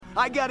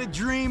I got a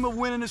dream of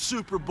winning a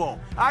Super Bowl.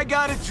 I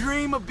got a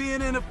dream of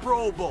being in a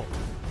Pro Bowl.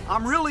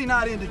 I'm really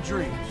not into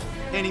dreams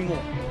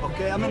anymore,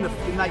 okay? I'm into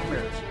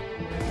nightmares.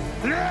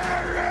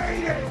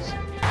 Raiders!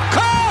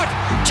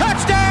 Caught!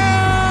 Touchdown!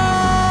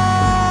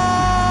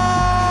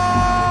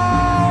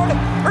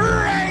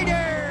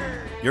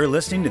 Raiders! You're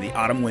listening to the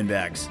Autumn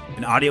Windbags,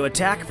 an audio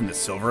attack from the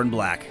Silver and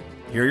Black.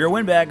 Here are your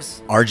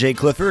windbags, RJ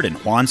Clifford and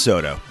Juan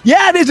Soto.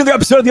 Yeah, it is another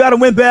episode of the Autumn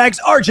Windbags.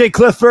 RJ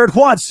Clifford,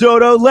 Juan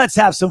Soto. Let's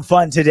have some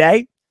fun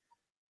today.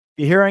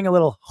 You're hearing a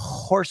little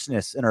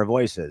hoarseness in our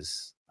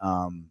voices.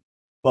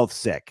 Both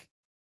sick.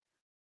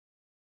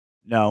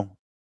 No,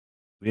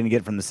 we didn't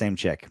get it from the same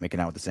chick making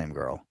out with the same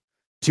girl.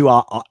 Two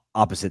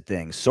opposite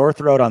things. Sore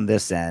throat on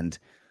this end.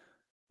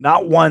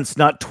 Not once,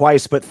 not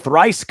twice, but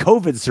thrice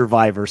COVID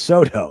survivor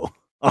Soto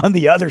on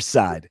the other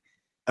side.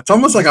 It's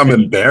almost like I'm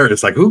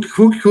embarrassed. Like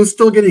who's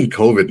still getting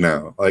COVID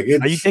now? Like,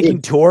 are you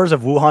taking tours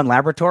of Wuhan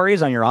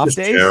laboratories on your off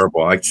days?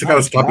 Terrible. I just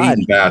gotta stop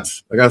eating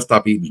bats. I gotta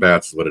stop eating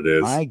bats. Is what it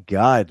is. My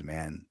God,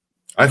 man.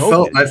 I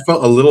felt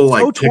a little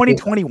like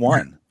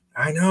 2021.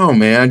 I know,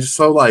 man. Just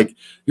so like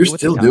you're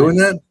still doing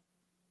that.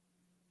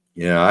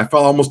 Yeah, I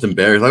felt almost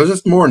embarrassed. I was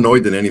just more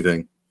annoyed than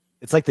anything.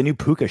 It's like the new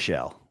puka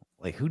shell.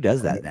 Like, who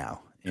does that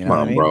now? You know Come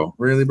on, bro.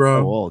 Really,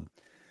 bro? So old.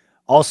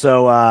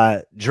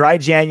 Also, dry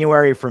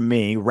January from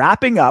me.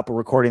 Wrapping up. We're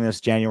recording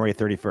this January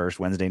 31st,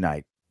 Wednesday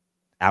night.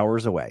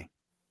 Hours away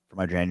from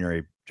my dry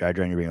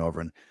January being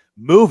over. And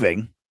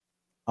moving,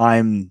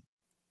 I'm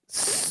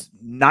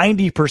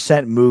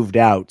 90% moved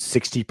out,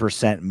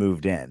 60%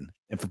 moved in.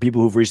 And for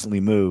people who've recently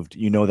moved,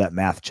 you know that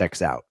math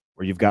checks out,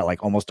 where you've got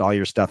like almost all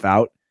your stuff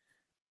out,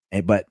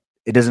 but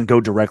it doesn't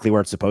go directly where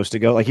it's supposed to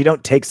go. Like, you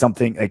don't take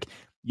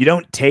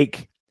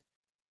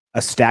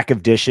a stack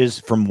of dishes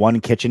from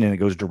one kitchen and it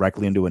goes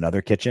directly into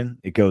another kitchen.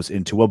 It goes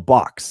into a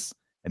box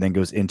and then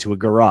goes into a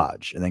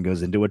garage and then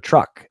goes into a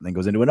truck and then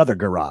goes into another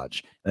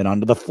garage and then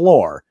onto the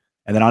floor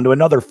and then onto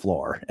another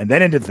floor and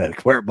then into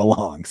where it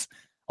belongs.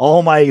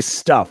 All my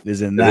stuff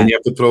is in that. And then you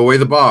have to throw away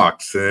the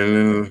box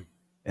and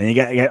you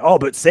got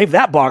but save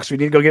that box. We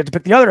need to go get to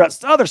pick the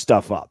other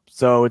stuff up.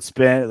 So it's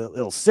been a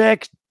little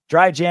sick,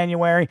 dry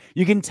January.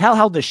 You can tell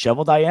how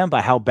disheveled I am by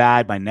how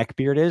bad my neck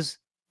beard is.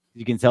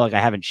 You can tell like I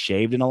haven't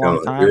shaved in a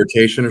long time.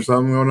 Irritation or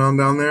something going on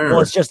down there?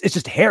 Well, it's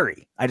just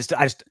hairy. I just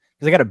because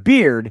I got a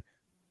beard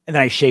and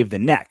then I shaved the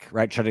neck,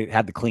 right? Try to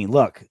have the clean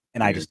look,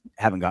 and I just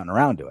haven't gotten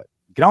around to it.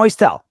 You can always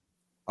tell.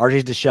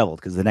 RJ's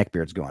disheveled because the neck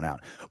beard's going out.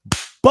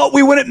 But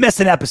we wouldn't miss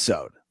an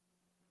episode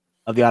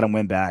of the Autumn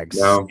Windbags.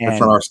 No, that's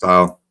not our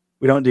style.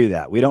 We don't do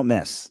that. We don't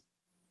miss.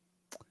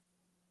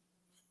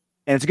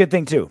 And it's a good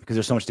thing too, because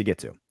there's so much to get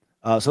to.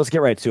 So let's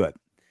get right to it.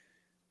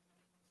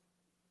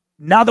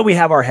 Now that we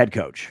have our head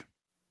coach,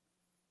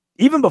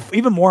 even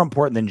more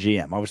important than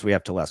GM, obviously we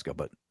have Telesco,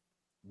 but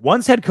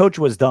once head coach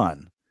was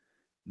done,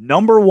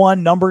 number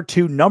one, number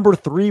two, number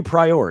three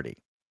priority,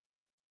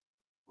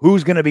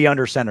 who's going to be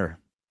under center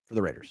for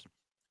the Raiders?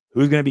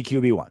 Who's going to be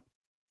QB1?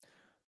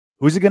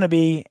 Who's it going to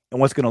be and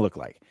what's going to look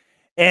like?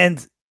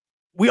 And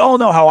we all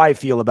know how I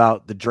feel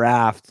about the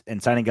draft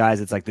and signing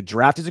guys. It's like the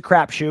draft is a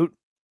crapshoot.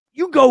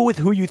 You go with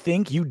who you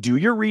think. You do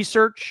your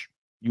research.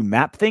 You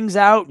map things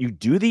out. You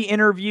do the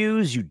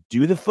interviews. You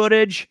do the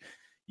footage.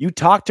 You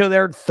talk to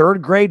their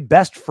third grade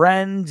best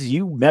friends.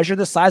 You measure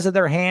the size of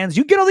their hands.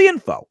 You get all the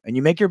info and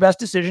you make your best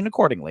decision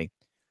accordingly.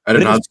 I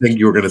did not think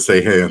you were going to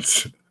say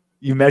hands.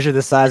 You measure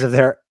the size of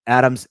their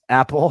Adam's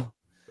apple.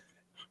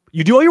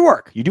 You do all your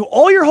work. You do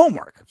all your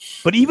homework.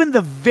 But even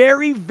the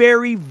very,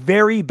 very,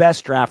 very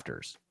best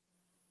drafters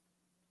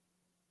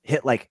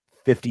hit like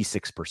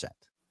 56%.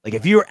 Like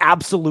if you're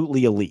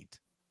absolutely elite,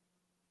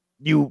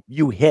 you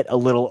hit a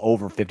little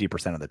over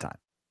 50% of the time,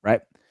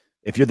 right?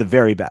 If you're the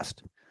very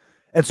best.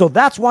 And so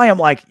that's why I'm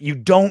like, you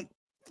don't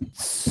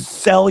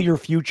sell your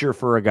future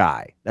for a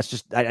guy. That's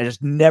just, I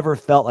just never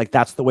felt like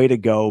that's the way to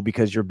go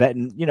because you're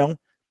betting,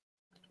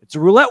 it's a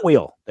roulette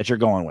wheel that you're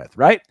going with,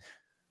 right?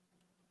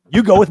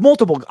 You go with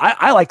multiple.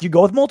 I like you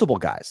go with multiple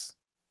guys.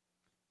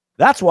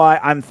 That's why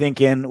I'm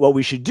thinking what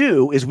we should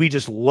do is we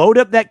just load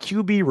up that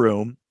QB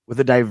room with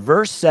a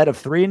diverse set of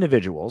three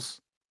individuals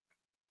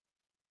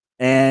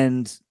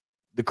and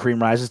the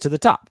cream rises to the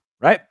top,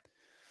 right?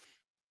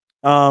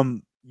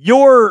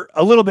 You're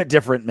a little bit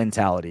different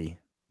mentality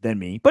than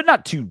me, but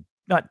not too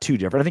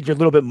different. I think you're a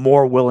little bit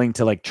more willing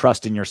to like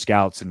trust in your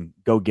scouts and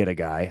go get a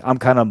guy. I'm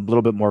kind of a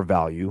little bit more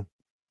value.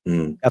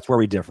 That's where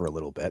we differ a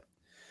little bit.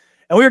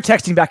 And we were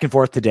texting back and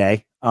forth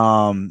today.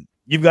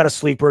 You've got a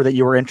sleeper that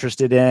you were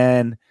interested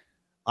in.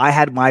 I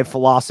had my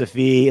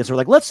philosophy. And so we're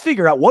like, let's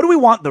figure out what do we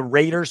want the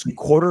Raiders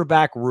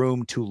quarterback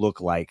room to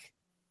look like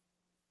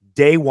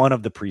day one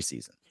of the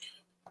preseason,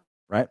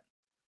 right?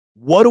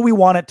 What do we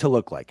want it to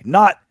look like?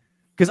 Not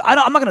because I'm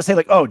not going to say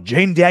like, oh,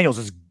 Jane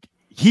Daniels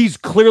he's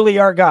clearly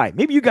our guy.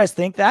 Maybe you guys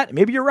think that.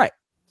 Maybe you're right.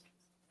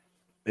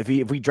 If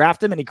we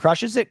draft him and he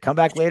crushes it, come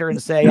back later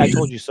and say, I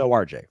told you so,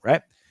 RJ,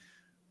 right?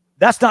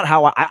 That's not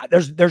how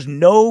there's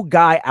no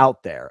guy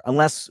out there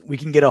unless we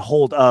can get a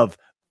hold of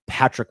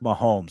Patrick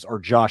Mahomes or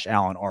Josh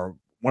Allen or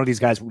one of these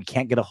guys we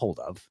can't get a hold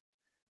of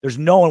There's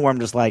no one where I'm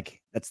just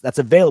like, that's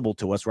available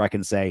to us where I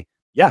can say,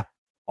 yeah,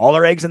 all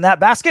our eggs in that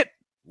basket.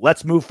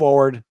 Let's move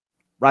forward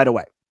right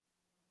away.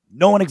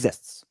 No one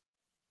exists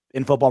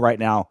in football right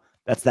now.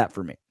 That's that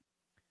for me.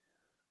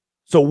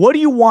 So what do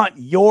you want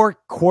your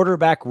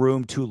quarterback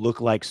room to look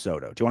like,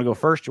 Soto? Do you want to go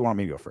first? Or do you want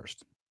me to go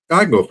first?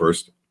 I can go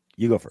first.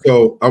 You go first.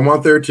 So I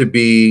want there to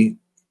be.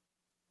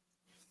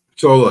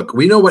 So look,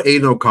 we know what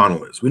Aiden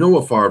O'Connell is. We know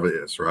what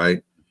Favre is,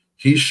 right?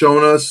 He's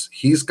shown us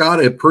he's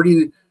got a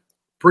pretty,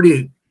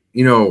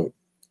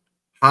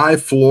 high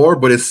floor,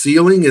 but his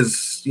ceiling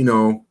is,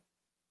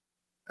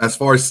 as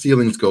far as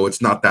ceilings go,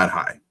 it's not that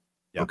high.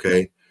 Yep.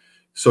 Okay.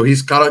 So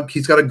he's got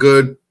a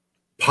good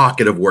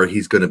pocket of where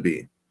he's going to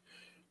be.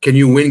 Can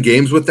you win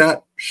games with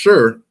that?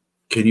 Sure.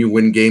 Can you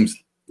win games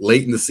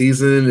late in the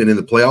season and in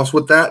the playoffs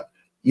with that?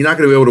 You're not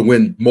going to be able to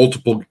win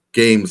multiple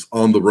games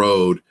on the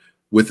road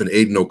with an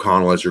Aiden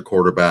O'Connell as your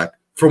quarterback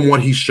from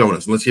what he's shown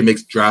us, unless he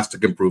makes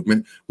drastic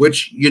improvement,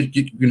 which,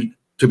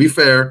 to be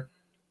fair,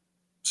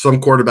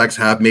 some quarterbacks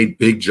have made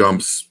big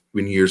jumps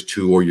in years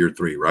 2 or year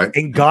 3, right?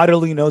 And God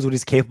only knows what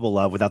he's capable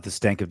of without the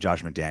stank of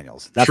Josh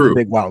McDaniels. That's the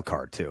big wild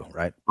card too,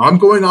 right? I'm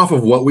going off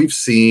of what we've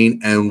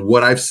seen and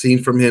what I've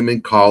seen from him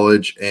in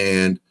college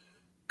and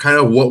kind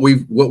of what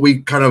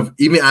we kind of,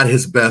 even at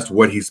his best,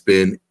 what he's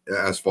been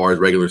as far as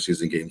regular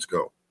season games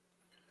go.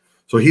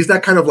 So he's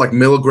that kind of like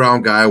middle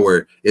ground guy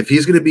where if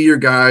he's going to be your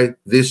guy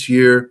this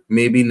year,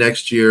 maybe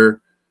next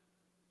year,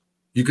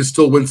 you can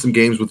still win some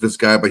games with this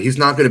guy, but he's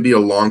not going to be a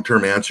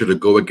long-term answer to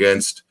go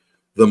against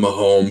the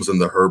Mahomes and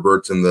the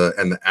Herberts and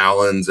the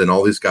Allens and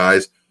all these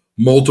guys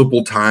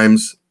multiple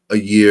times a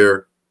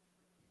year,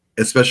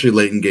 especially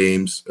late in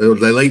games,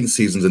 late in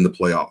seasons in the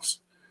playoffs.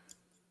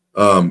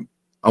 I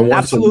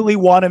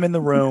want him in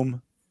the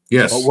room.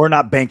 Yes. But we're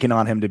not banking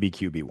on him to be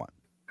QB1.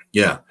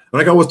 Yeah.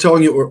 Like I was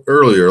telling you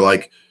earlier,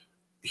 like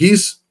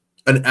he's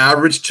an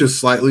average to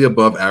slightly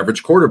above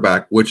average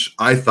quarterback, which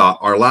I thought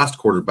our last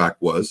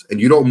quarterback was, and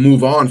you don't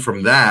move on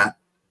from that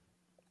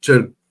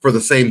for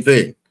the same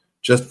thing,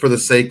 just for the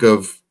sake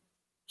of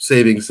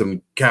saving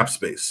some cap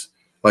space.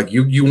 Like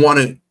you want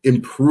to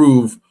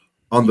improve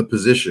on the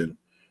position,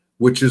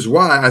 which is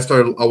why I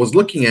was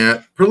looking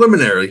at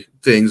preliminary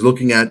things,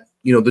 looking at,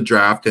 the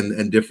draft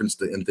and different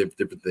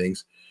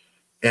things.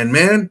 And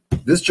man,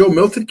 this Joe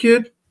Milton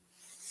kid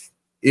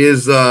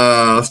is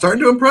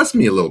starting to impress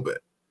me a little bit.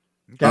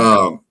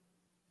 Okay.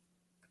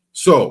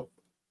 So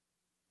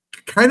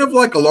kind of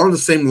like along the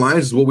same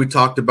lines as what we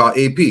talked about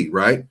AP,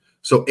 right?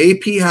 So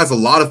AP has a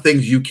lot of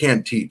things you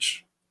can't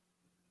teach.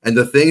 And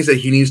the things that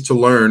he needs to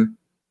learn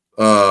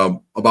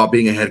about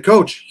being a head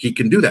coach, he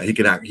can do that. He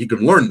can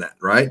learn that,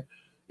 right?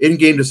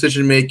 In-game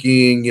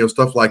decision-making,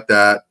 stuff like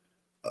that.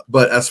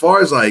 But as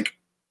far as like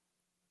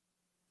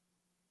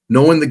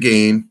knowing the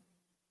game,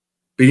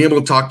 being able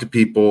to talk to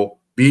people,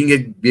 being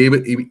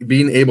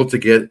able to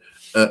get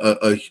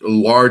a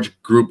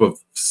large group of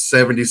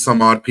 70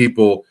 some odd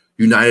people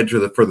united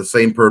for the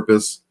same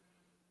purpose,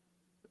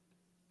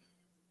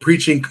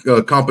 preaching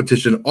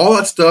competition, all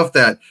that stuff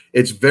that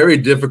it's very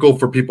difficult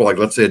for people like,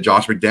 let's say,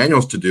 Josh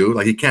McDaniels to do.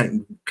 Like he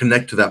can't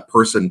connect to that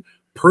person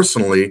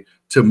personally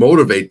to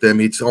motivate them.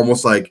 It's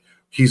almost like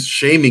he's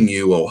shaming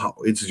you. Oh,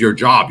 it's your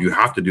job. You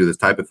have to do this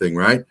type of thing,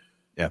 right?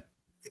 Yeah.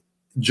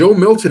 Joe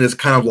Milton is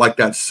kind of like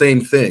that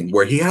same thing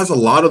where he has a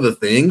lot of the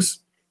things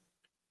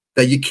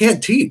that you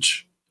can't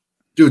teach.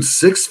 Dude,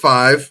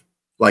 6'5",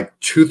 like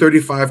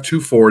 235,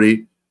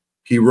 240.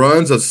 He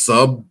runs a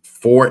sub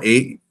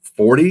 4.8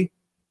 40.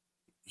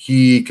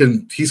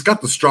 He's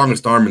got the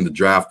strongest arm in the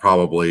draft,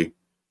 probably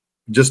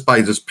just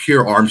by just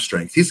pure arm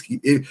strength.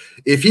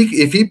 If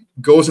he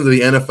goes into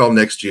the NFL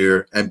next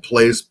year and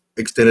plays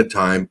extended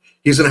time,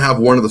 he's going to have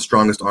one of the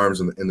strongest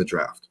arms in the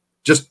draft.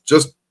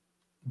 Just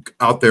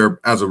out there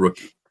as a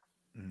rookie.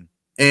 Mm-hmm.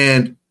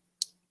 And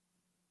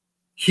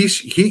he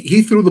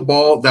threw the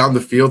ball down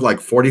the field like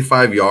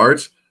 45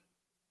 yards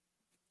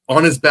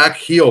on his back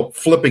heel,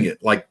 flipping it,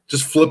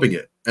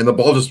 and the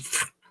ball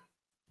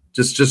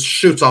just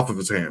shoots off of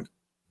his hand.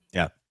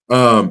 Yeah.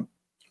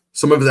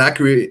 Some of his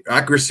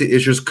accuracy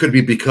issues could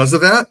be because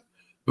of that,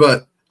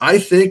 but I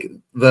think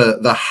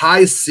the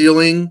high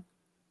ceiling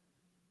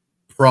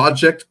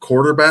project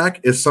quarterback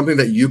is something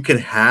that you can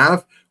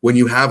have when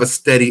you have a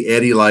steady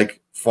Eddie like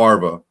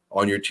Favre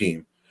on your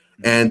team.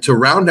 And to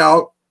round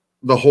out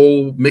the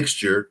whole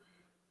mixture,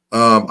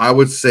 I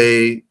would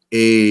say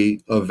a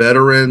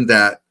veteran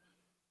that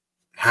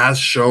has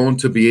shown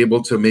to be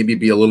able to maybe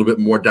be a little bit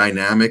more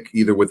dynamic,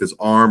 either with his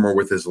arm or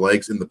with his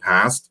legs in the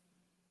past,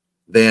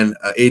 than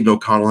Aiden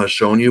O'Connell has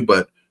shown you,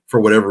 but for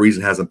whatever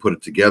reason hasn't put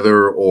it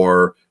together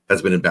or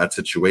has been in bad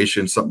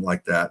situations, something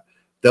like that.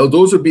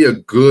 Those would be a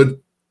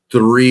good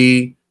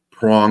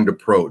 3-pronged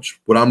approach.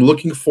 What I'm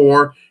looking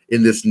for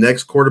in this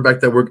next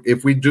quarterback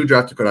if we do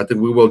draft a quarterback, I think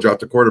we will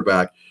draft a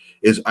quarterback,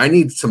 is I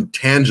need some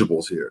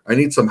tangibles here. I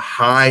need some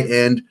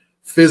high-end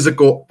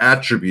physical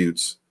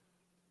attributes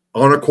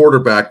on a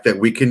quarterback that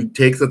we can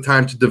take the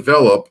time to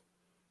develop,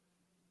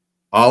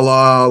 a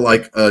la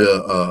like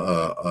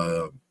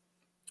a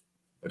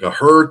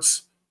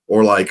Hurts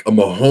or like a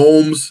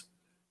Mahomes.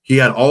 he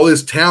had all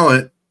his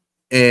talent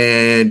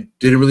and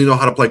didn't really know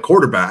how to play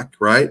quarterback,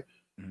 right?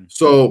 Mm-hmm.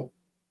 So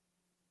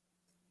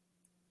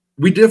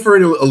we differ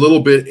a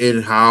little bit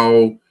in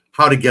how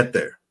to get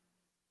there.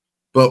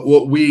 But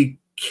what we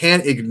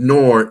can't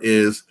ignore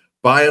is,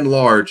 by and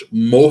large,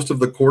 most of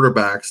the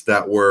quarterbacks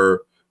that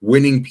were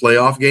winning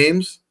playoff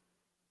games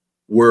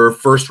were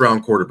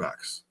first-round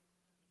quarterbacks.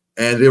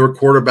 And they were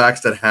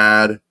quarterbacks that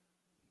had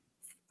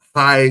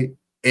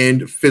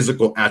high-end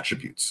physical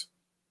attributes.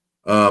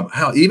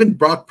 Hell, even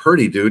Brock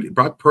Purdy, dude.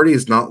 Brock Purdy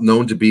is not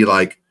known to be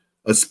like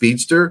a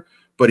speedster,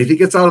 but if he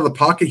gets out of the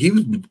pocket, he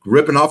was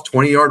ripping off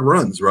 20-yard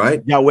runs,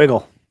 right? Yeah,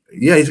 wiggle.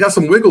 Yeah, he's got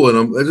some wiggle in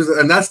him.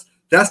 And that's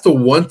the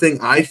one thing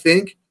I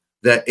think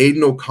that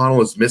Aiden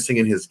O'Connell is missing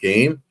in his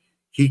game.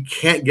 He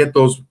can't get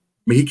those.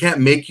 He can't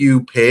make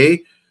you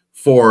pay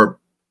for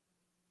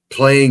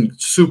playing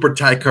super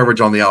tight coverage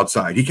on the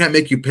outside. He can't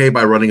make you pay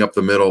by running up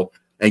the middle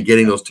and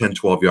getting those 10,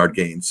 12-yard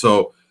gains.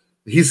 So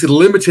he's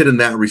limited in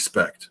that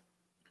respect.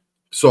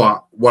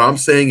 So what I'm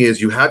saying is,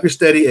 you have your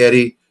steady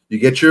Eddie, you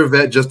get your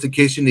vet just in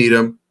case you need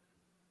him.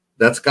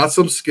 That's got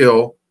some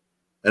skill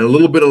and a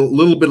little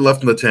bit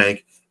left in the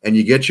tank, and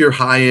you get your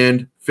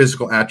high-end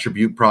physical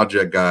attribute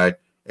project guy,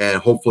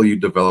 and hopefully you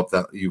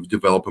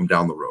develop him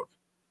down the road.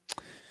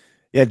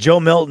 Yeah, Joe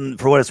Milton,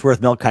 for what it's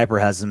worth, Mel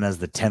Kiper has him as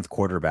the 10th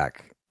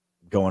quarterback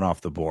going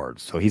off the board.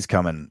 So he's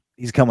coming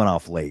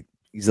off late.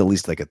 He's at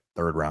least like a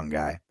third-round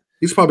guy.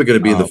 He's probably going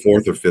to be in the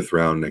 4th or 5th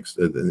round next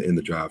in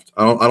the draft.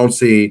 I don't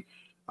see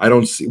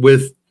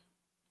with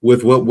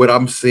what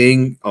I'm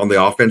seeing on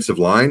the offensive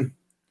line,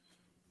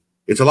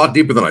 it's a lot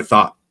deeper than I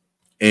thought.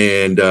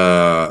 And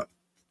I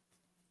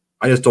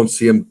just don't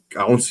see him.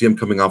 I don't see him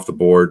coming off the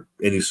board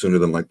any sooner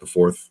than like the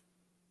 4th.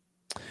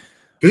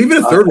 Because even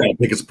a third round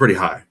pick is pretty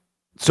high.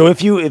 So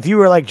if you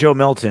were like Joe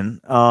Milton,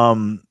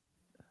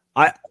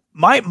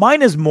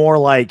 mine is more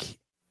like,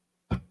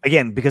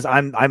 again, because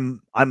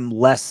I'm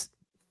less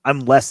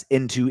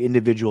into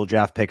individual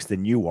draft picks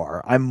than you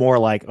are. I'm more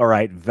like, all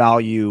right,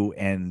 value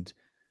and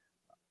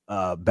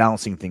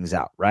balancing things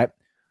out, right?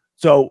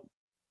 So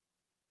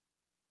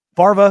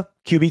Farva,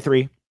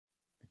 QB3.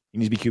 He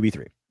needs to be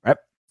QB3, right?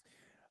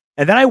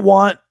 And then I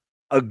want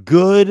a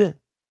good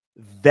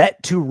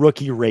vet to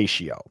rookie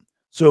ratio.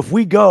 So if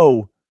we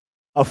go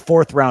a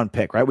 4th round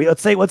pick, right?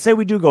 Let's say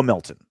we do go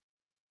Milton,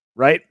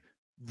 right?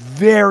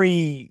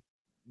 Very,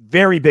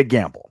 very big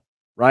gamble,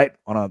 right?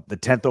 On the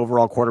 10th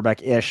overall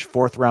quarterback-ish,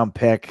 4th round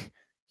pick,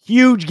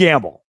 huge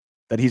gamble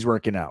that he's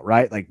working out,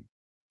 right? Like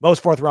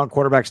most 4th round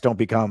quarterbacks don't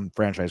become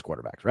franchise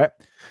quarterbacks, right?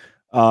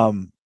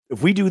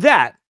 If we do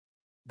that,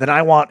 then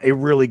I want a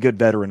really good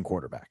veteran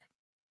quarterback,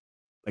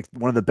 like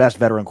one of the best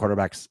veteran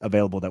quarterbacks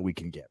available that we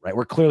can get, right?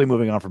 We're clearly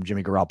moving on from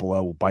Jimmy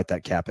Garoppolo. We'll bite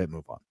that cap hit,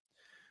 move on.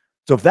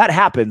 So if that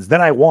happens, then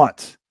I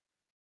want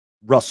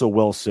Russell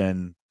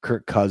Wilson,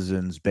 Kirk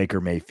Cousins, Baker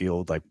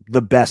Mayfield, like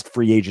the best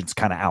free agents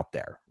kind of out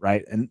there,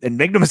 right? And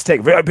make no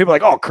mistake, people are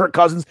like, oh, Kirk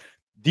Cousins,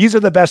 these are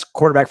the best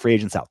quarterback free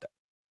agents out there,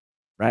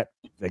 right?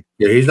 Like,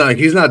 yeah,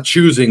 he's not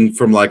choosing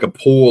from like a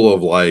pool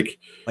of like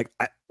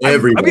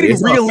everybody.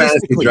 It's not a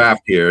fantasy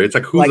draft here. It's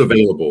like who's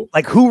available.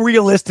 Like who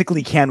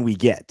realistically can we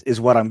get is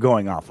what I'm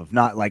going off of,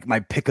 not like my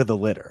pick of the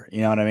litter.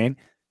 You know what I mean?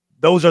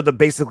 Those are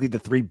basically the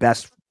 3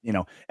 best. You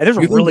know, and there's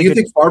you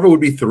think Farva would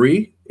be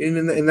 3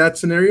 in that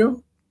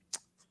scenario?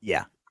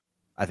 Yeah,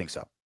 I think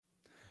so.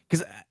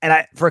 Because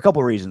for a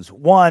couple of reasons.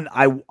 One,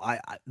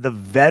 the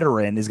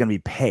veteran is going to be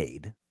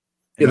paid.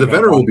 Yeah, the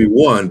veteran will be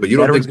 1, but you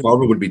don't think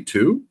Farva would be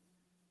 2?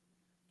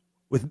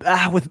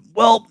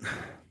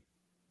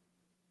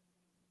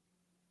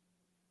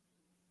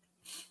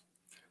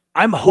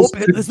 I'm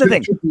hoping. This is the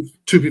thing.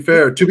 To be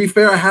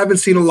fair, I haven't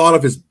seen a lot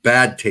of his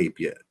bad tape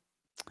yet,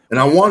 and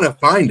I want to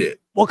find it.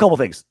 Well, a couple of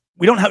things.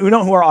 We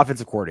know who our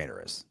offensive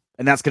coordinator is,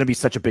 and that's going to be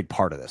such a big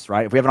part of this,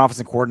 right? If we have an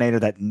offensive coordinator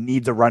that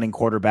needs a running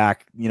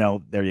quarterback,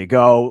 there you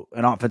go.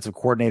 An offensive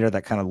coordinator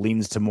that kind of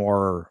leans to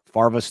more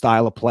Farva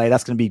style of play,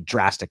 that's going to be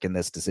drastic in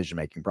this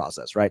decision-making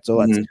process, right?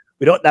 So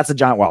that's a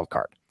giant wild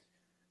card.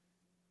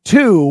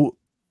 2,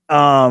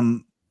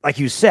 like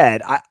you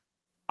said,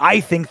 I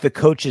think the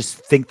coaches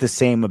think the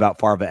same about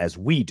Farva as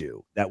we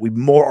do, that we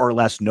more or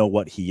less know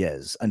what he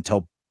is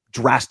until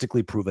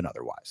drastically proven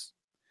otherwise.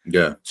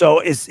 Yeah. So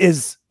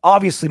is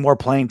obviously more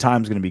playing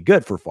time is going to be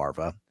good for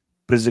Farva,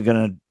 but is it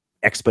going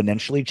to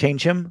exponentially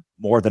change him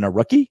more than a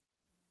rookie?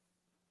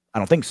 I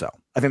don't think so.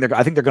 I think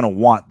they're going to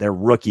want their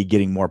rookie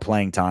getting more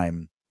playing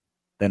time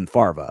than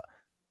Farva.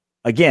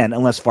 Again,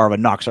 unless Farva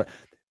knocks her.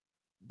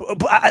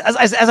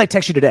 As I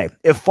text you today,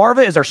 if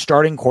Farva is our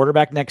starting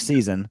quarterback next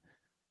season,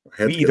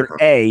 we either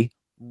A,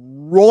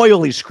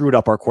 royally screwed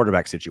up our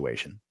quarterback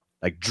situation,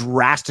 like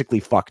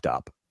drastically fucked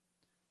up,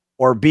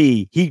 or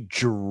B, he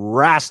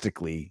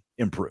drastically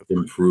improved.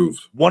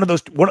 One of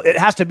those. It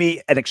has to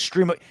be an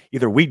extreme.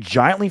 Either we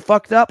giantly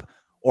fucked up,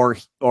 or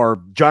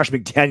Josh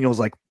McDaniels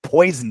like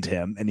poisoned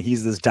him, and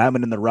he's this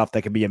diamond in the rough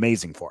that can be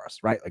amazing for us,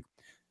 right? Like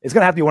it's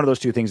gonna have to be one of those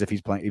 2 things if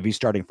he's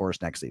starting for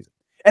us next season.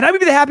 And I would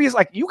be the happiest.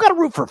 Like you got to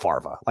root for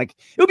Farva. Like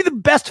it would be the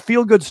best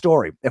feel good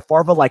story if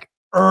Farva like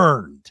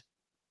earned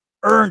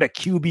earned a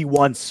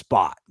QB1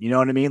 spot. You know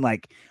what I mean?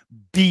 Like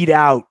beat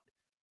out,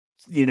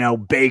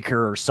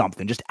 Baker or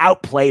something, just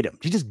outplayed him.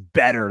 He's just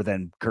better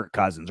than Kirk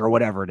Cousins or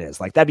whatever it is.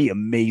 Like that'd be an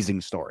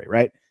amazing story,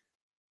 right?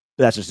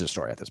 But that's just a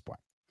story at this point.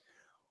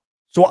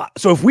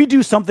 So if we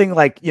do something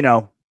like,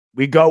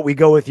 we go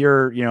with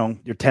your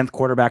 10th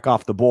quarterback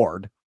off the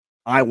board,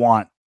 I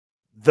want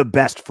the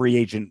best free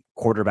agent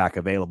quarterback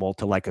available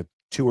to like a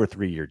 2 or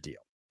 3 year deal.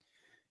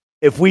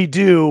 If we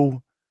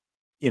do,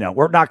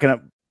 we're not going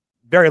to,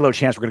 very low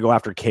chance we're going to go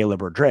after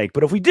Caleb or Drake.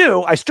 But if we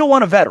do, I still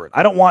want a veteran.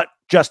 I don't want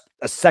just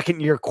a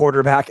second-year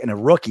quarterback and a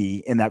rookie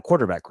in that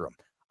quarterback room.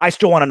 I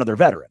still want another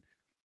veteran.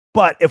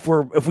 But if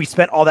we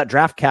spent all that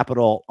draft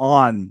capital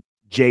on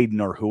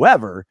Jaden or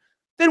whoever,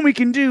 then we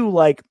can do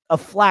like a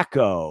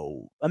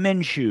Flacco, a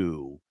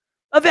Minshew,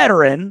 a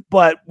veteran,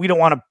 but we don't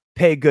want to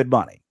pay good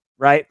money,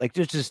 right? Like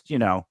just 2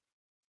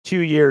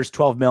 years,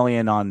 $12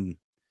 million on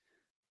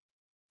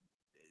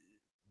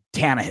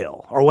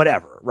Tannehill or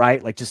whatever,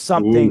 right? Like just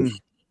something. Ooh.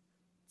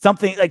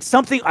 Something.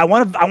 I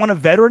want a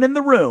veteran in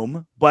the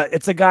room, but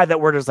it's a guy that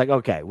we're just like,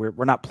 okay,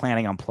 we're not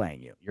planning on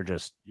playing you. You're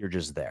just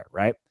there,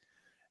 right?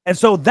 And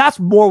so that's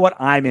more what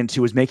I'm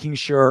into, is making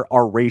sure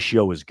our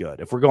ratio is good.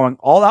 If we're going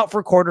all out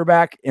for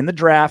quarterback in the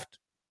draft,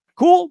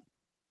 cool.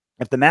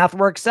 If the math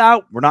works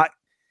out, we're not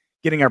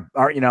getting our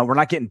we're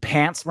not getting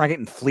pants. We're not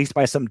getting fleeced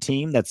by some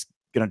team that's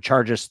going to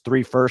charge us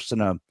 3 firsts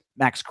and a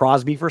Max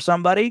Crosby for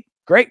somebody.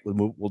 Great,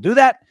 we'll do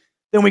that.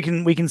 Then we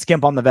can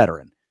skimp on the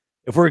veteran.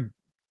 If we're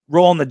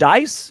rolling the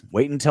dice,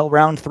 wait until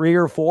round 3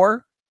 or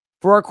 4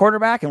 for our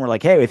quarterback, and we're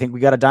like, hey, we think we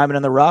got a diamond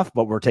in the rough,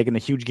 but we're taking a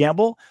huge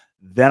gamble,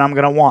 then I'm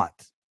going to want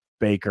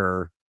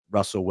Baker,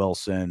 Russell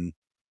Wilson,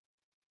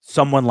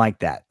 someone like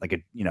that, like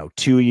a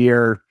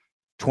 2-year,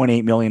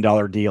 $28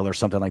 million deal or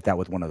something like that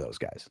with one of those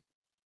guys.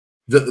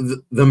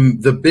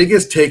 The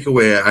biggest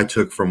takeaway I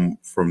took from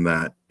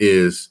that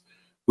is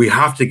we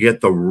have to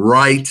get the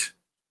right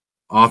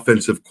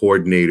offensive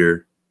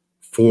coordinator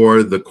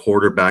for the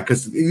quarterback,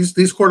 because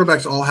these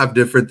quarterbacks all have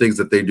different things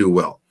that they do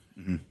well.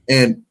 Mm-hmm.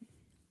 And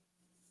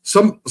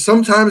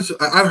sometimes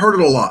I've heard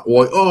it a lot.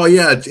 Well, oh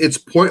yeah, it's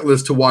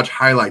pointless to watch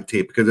highlight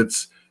tape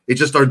because it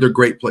just are their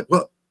great play.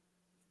 Well,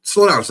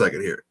 slow down a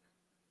second here.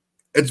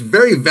 It's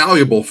very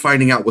valuable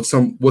finding out what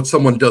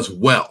someone does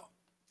well.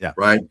 Yeah.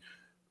 Right.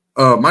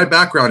 My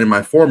background in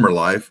my former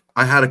life,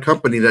 I had a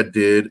company that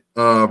did.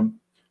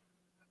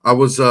 I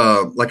was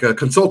like a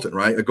consultant,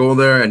 right? I go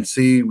there and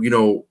see,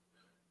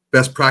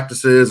 best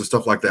practices and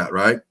stuff like that,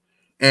 right?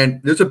 And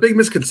there's a big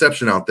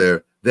misconception out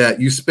there that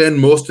you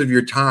spend most of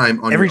your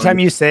time on. Every time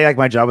you say like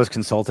my job was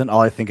consultant, all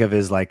I think of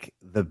is like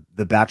the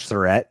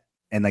Bachelorette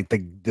and like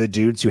the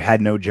dudes who had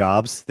no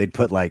jobs. They'd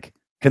put like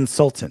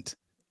consultant,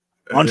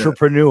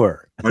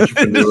 entrepreneur.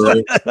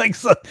 Like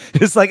so,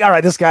 it's like, all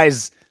right, this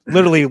guy's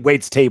literally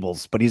waits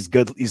tables, but he's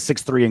good. He's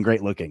 6'3" and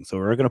great looking. So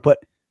we're gonna put,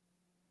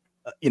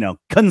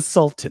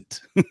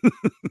 consultant.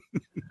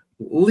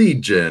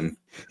 Lead gen.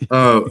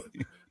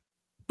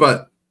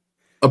 But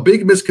a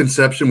big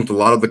misconception with a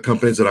lot of the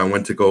companies that I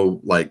went to go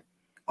like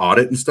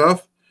audit and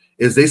stuff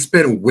is they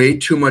spend way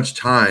too much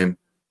time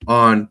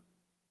on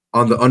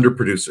the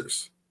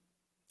underproducers.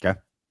 Okay.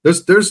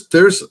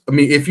 There's I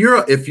mean, if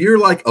you're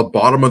like a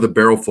bottom of the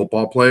barrel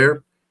football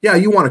player, yeah,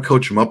 you want to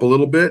coach them up a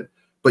little bit,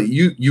 but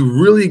you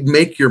really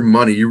make your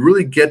money. You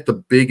really get the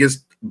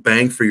biggest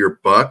bang for your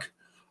buck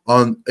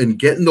on and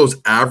getting those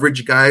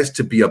average guys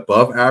to be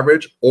above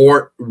average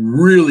or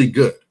really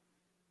good.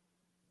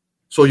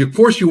 So of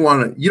course you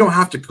don't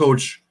have to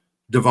coach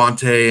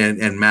Devontae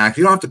and Max.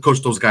 You don't have to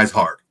coach those guys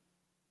hard,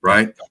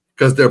 right?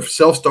 Because they're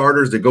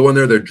self-starters. They go in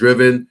there, they're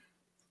driven.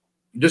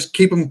 Just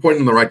keep them pointing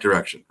in the right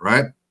direction,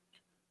 right?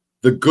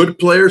 The good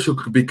players who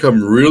could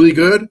become really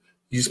good,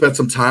 you spend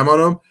some time on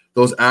them.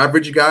 Those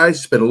average guys,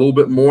 you spend a little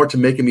bit more to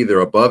make them either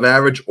above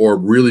average or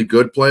really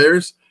good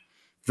players.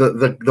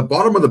 The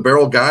bottom of the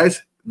barrel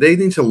guys, they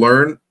need to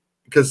learn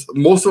because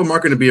most of them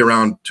aren't going to be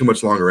around too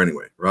much longer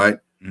anyway, right?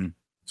 Mm.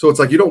 So it's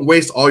like you don't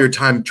waste all your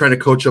time trying to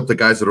coach up the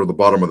guys that are the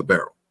bottom of the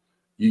barrel.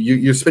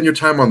 You spend your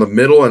time on the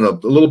middle and a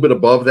little bit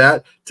above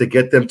that to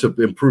get them to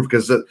improve.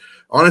 Because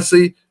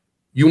honestly,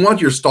 you want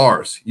your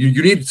stars.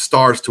 You need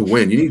stars to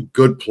win. You need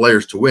good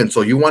players to win.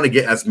 So you want to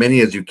get as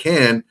many as you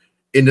can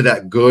into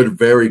that good,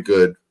 very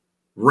good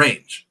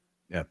range.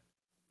 Yeah.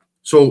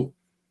 So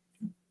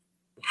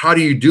how do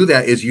you do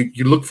that? Is you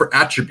look for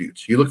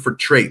attributes. You look for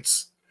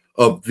traits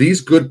of these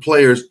good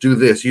players do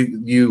this.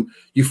 You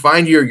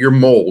find your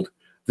mold.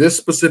 This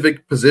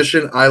specific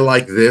position, I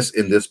like this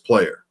in this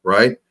player,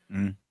 right?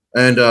 Mm.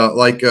 And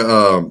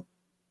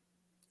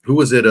who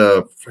was it?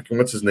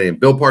 What's his name?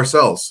 Bill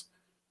Parcells.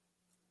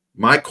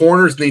 My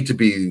corners need to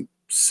be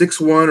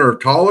 6'1" or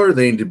taller.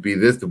 They need to be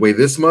weigh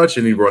this much,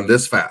 and you run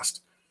this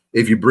fast.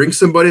 If you bring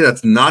somebody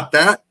that's not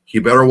that,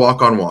 you better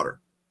walk on water.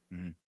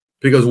 Mm.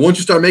 Because once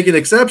you start making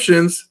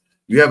exceptions,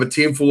 you have a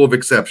team full of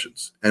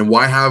exceptions. And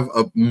why have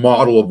a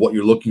model of what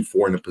you're looking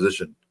for in a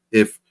position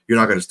if you're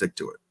not going to stick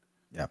to it?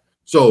 Yeah.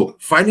 So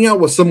finding out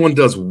what someone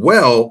does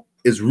well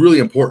is really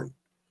important.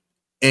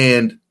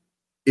 And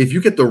if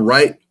you get the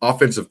right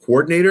offensive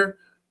coordinator,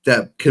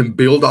 that can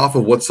build off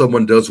of what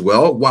someone does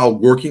well while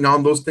working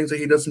on those things that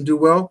he doesn't do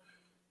well,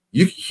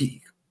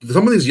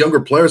 some of these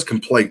younger players can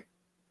play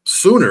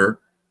sooner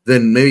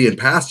than maybe in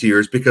past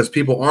years because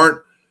people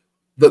aren't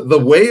the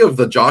way of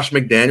the Josh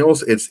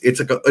McDaniels.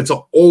 It's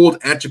an old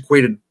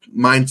antiquated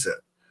mindset.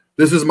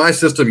 This is my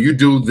system. You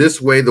do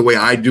this way, the way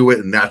I do it,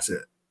 and that's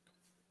it.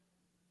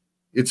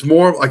 It's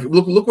more like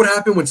look what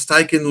happened when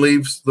Steichen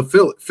leaves the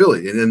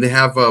Philly, and then they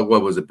have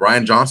what was it,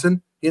 Brian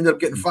Johnson? He ended up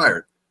getting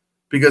fired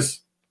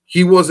because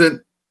he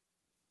wasn't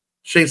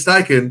Shane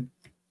Steichen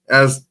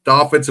as the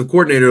offensive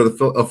coordinator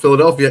of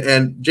Philadelphia,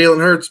 and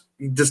Jalen Hurts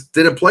just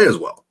didn't play as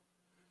well.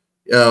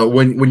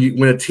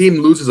 When a team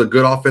loses a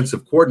good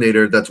offensive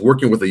coordinator that's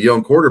working with a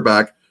young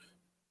quarterback,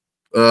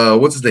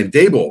 what's his name,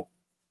 Dable,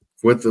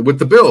 with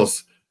the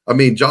Bills. I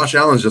mean, Josh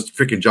Allen's just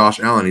freaking Josh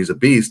Allen. He's a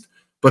beast,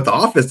 but the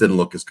offense didn't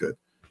look as good.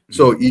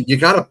 So you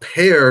got to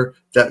pair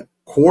that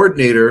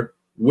coordinator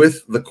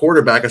with the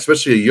quarterback,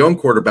 especially a young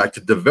quarterback,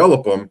 to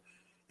develop him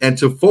and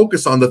to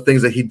focus on the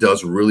things that he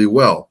does really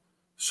well.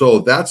 So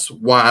that's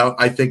why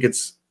I think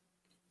it's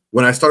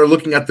when I started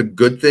looking at the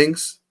good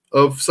things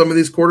of some of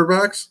these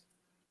quarterbacks,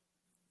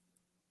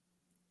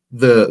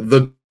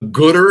 the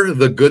gooder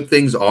the good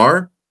things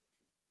are,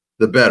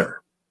 the better.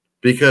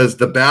 Because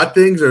the bad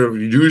things are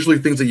usually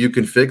things that you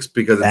can fix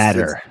because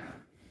it's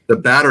the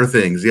badder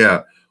things,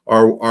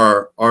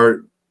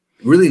 are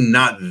really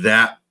not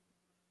that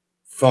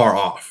far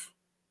off.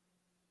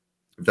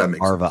 If that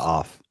makes sense.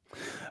 Off.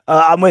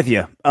 I'm with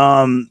you.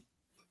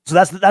 So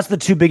that's the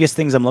two biggest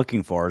things I'm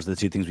looking for is the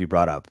two things we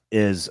brought up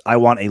is I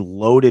want a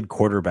loaded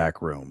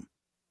quarterback room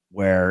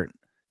where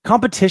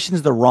competition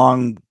is the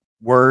wrong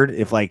word.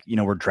 If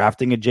we're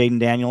drafting a Jaden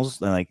Daniels,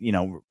 then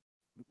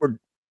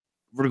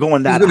we're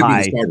going that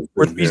high.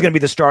 He's going to be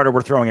the starter.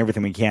 We're throwing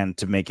everything we can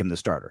to make him the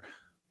starter,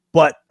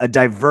 but a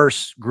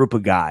diverse group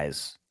of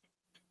guys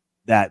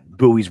that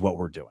buoys what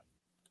we're doing.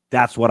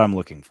 That's what I'm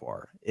looking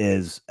for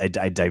is a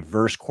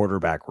diverse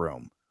quarterback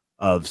room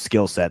of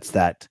skill sets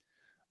that,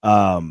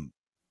 not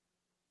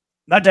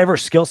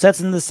diverse skill sets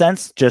in the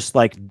sense, just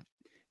like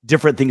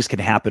different things can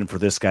happen for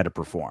this guy to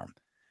perform.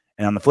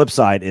 And on the flip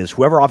side is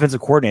whoever offensive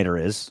coordinator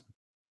is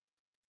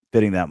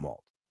fitting that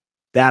mold.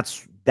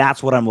 That's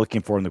what I'm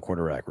looking for in the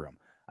quarterback room.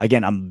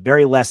 Again, I'm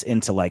very less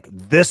into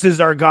this is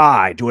our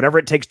guy, do whatever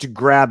it takes to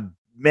grab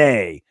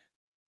May.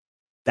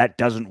 That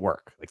doesn't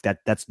work.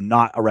 That's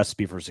not a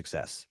recipe for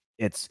success.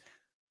 It's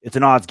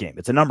an odds game.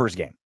 It's a numbers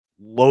game.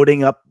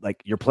 Loading up,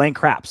 you're playing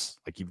craps.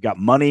 You've got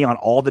money on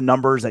all the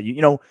numbers that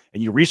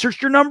and you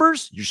researched your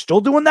numbers. You're still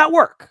doing that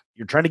work.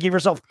 You're trying to give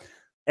yourself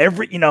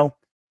every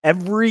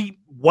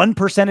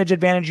 1%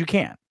 advantage you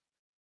can,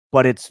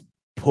 but it's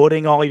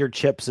putting all your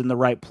chips in the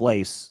right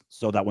place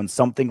so that when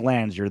something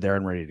lands, you're there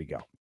and ready to go.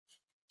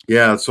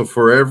 Yeah. So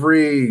for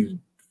every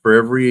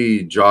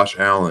Josh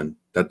Allen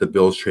that the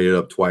Bills traded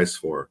up twice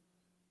for,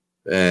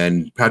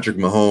 and Patrick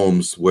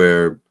Mahomes,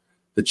 where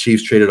the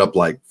Chiefs traded up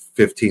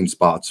 15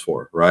 spots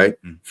for, right?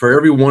 Mm-hmm. For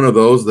every one of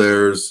those,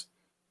 there's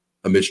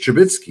a Mitch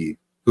Trubisky,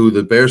 who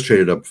the Bears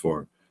traded up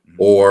for,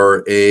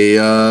 or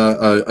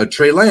a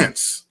Trey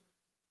Lance,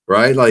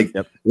 right?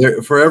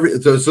 For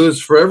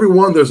every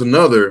one, there's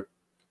another.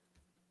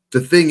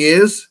 The thing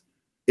is,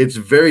 it's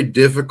very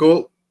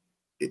difficult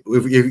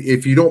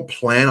if you don't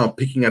plan on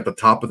picking at the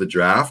top of the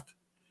draft.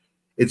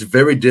 It's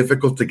very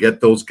difficult to get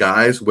those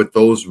guys with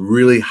those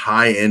really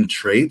high-end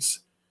traits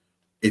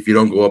if you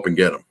don't go up and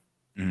get them.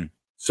 Mm-hmm.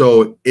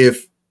 So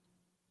if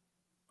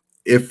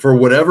for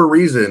whatever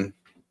reason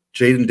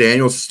Jaden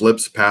Daniels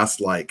slips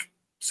past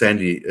San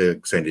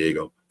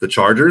Diego, the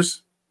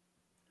Chargers,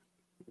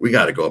 we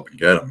got to go up and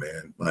get him,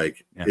 man.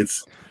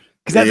 It's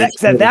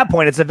because at that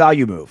point it's a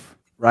value move,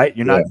 right?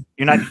 You're not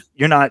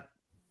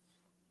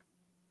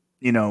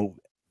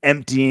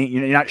emptying.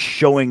 You're not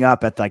showing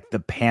up at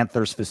the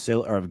Panthers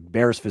facility or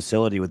Bears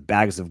facility with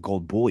bags of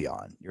gold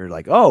bullion. You're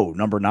oh,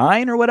 number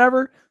 9 or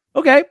whatever.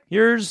 Okay,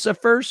 here's a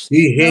first.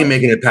 He ain't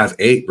making it past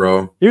 8,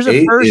 bro. Here's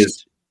a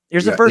first.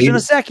 Here's a first and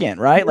a second,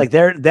 right?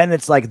 Then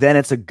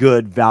it's a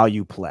good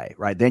value play,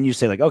 right? Then you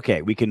say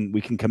okay, we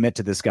can commit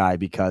to this guy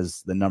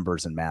because the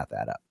numbers and math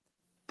add up.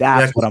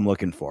 That's what I'm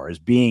looking for is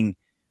being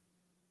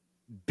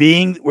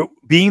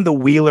the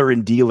wheeler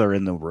and dealer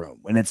in the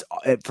room. And it's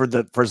for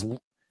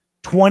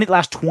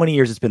last 20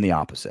 years, it's been the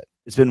opposite.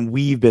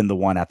 We've been the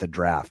one at the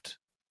draft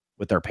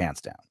with our pants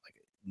down.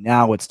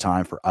 Now it's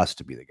time for us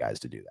to be the guys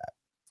to do that.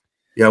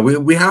 Yeah,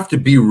 we have to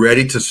be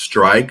ready to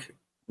strike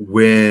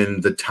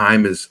when the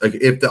time is,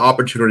 if the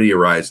opportunity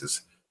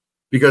arises.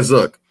 Because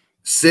look,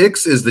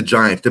 6 is the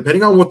Giants.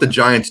 Depending on what the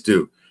Giants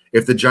do,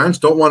 if the Giants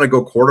don't want to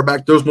go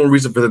quarterback, there's no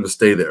reason for them to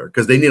stay there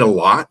because they need a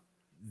lot.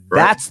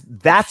 Right?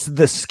 That's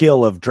the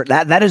skill of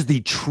that is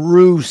the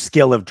true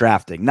skill of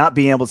drafting. Not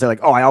being able to say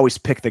I always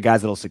pick the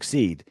guys that'll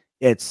succeed.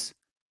 It's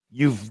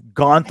you've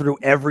gone through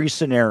every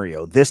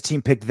scenario. This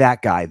team picked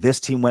that guy. This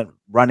team went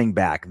running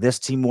back. This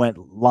team went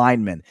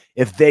lineman.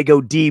 If they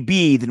go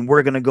DB, then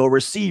we're going to go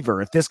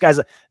receiver. If this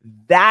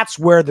that's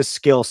where the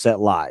skill set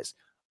lies.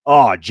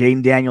 Oh,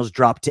 Jaden Daniels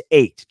dropped to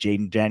 8.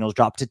 Jaden Daniels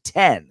dropped to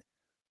 10.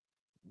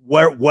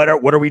 What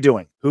are we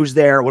doing? Who's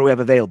there? What do we have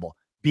available?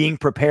 Being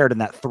prepared in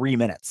that 3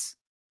 minutes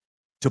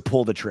to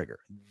pull the trigger.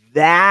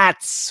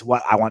 That's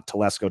what I want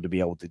Telesco to be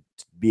able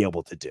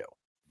to do.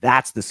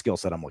 That's the skill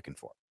set I'm looking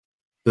for.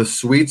 The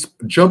sweets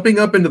jumping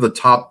up into the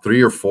top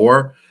 3 or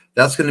 4,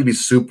 that's going to be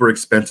super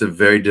expensive,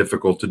 very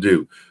difficult to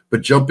do.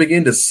 But jumping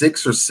into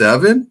 6 or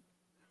 7,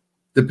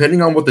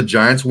 depending on what the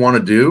Giants want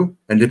to do,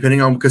 and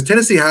depending on, because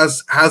Tennessee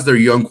has their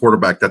young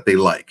quarterback that they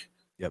like.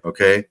 Yep.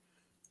 Okay.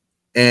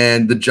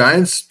 And the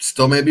Giants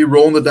still may be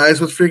rolling the dice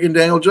with freaking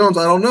Daniel Jones.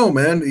 I don't know,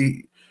 man.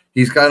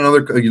 He's got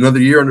another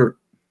year under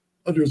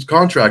his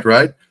contract,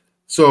 right?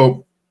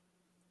 So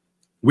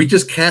we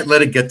just can't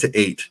let it get to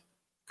 8,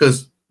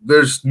 because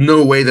there's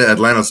no way that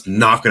Atlanta's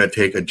not going to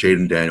take a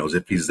Jaden Daniels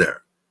if he's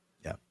there.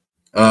 Yeah.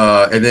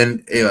 And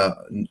then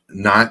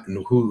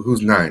 9.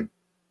 Who's 9?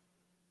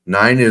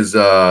 9 is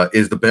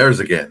the Bears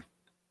again.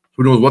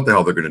 Who knows what the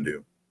hell they're going to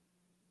do?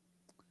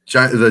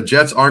 The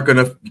Jets aren't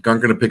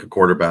gonna pick a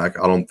quarterback.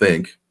 I don't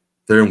think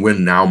they're in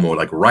win now mode,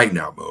 like right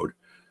now mode.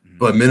 Mm-hmm.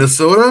 But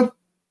Minnesota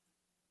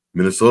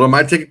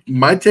might take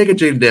a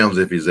Jaden Daniels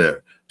if he's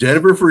there.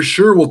 Denver for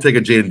sure will take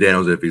a Jaden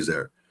Daniels if he's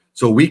there.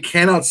 So we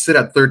cannot sit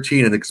at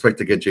 13 and expect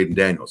to get Jaden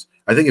Daniels.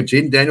 I think if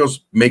Jaden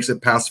Daniels makes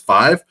it past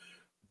 5,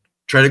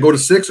 try to go to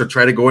 6 or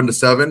try to go into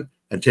 7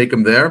 and take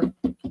him there,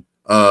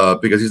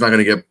 because he's not going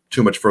to get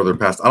too much further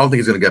past. I don't think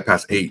he's going to get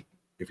past 8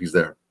 if he's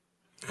there.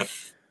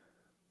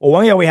 Well,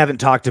 one guy we haven't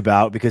talked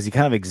about, because he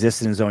kind of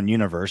exists in his own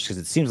universe, because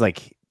it seems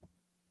like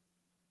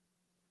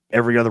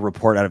every other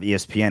report out of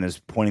ESPN is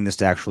pointing this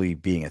to actually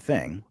being a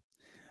thing.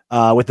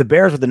 With the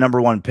Bears with the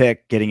number 1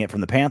 pick, getting it from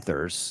the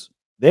Panthers,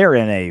 they're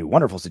in a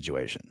wonderful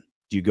situation.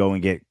 Do you go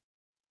and get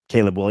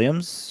Caleb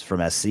Williams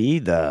from SC,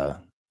 the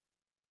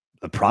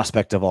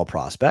prospect of all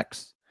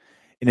prospects?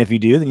 And if you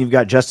do, then you've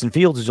got Justin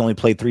Fields, who's only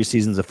played 3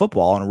 seasons of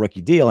football on a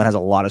rookie deal and has a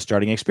lot of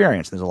starting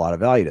experience. There's a lot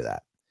of value to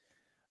that.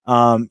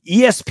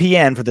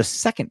 ESPN, for the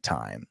second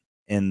time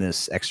in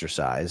this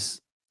exercise,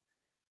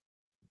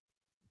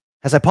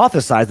 has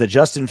hypothesized that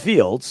Justin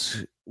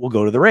Fields will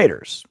go to the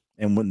Raiders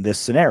in this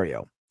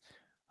scenario,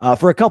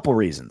 for a couple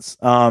reasons.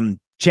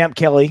 Champ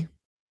Kelly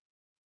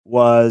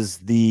was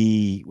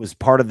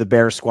part of the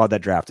Bears squad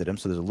that drafted him,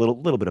 so there's a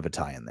little bit of a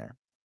tie in there.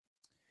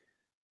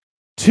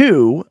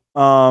 2,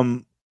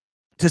 to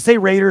say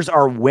Raiders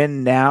are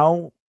win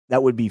now,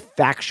 that would be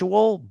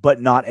factual,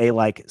 but not a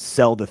like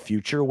sell the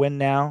future win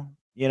now.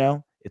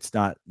 It's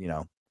not,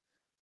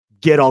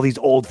 get all these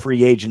old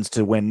free agents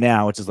to win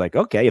now. It's just like,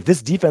 okay, if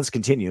this defense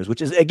continues,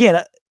 which is,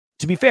 again,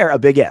 to be fair, a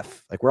big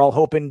if. Like, we're all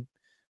hoping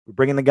we're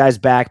bringing the guys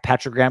back.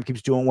 Patrick Graham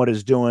keeps doing what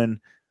he's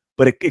doing,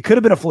 but it could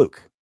have been a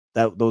fluke.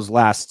 That those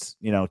last,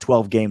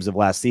 12 games of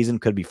last season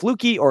could be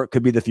fluky, or it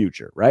could be the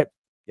future, right?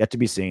 Yet to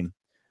be seen.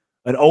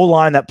 An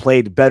O-line that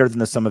played better than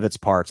the sum of its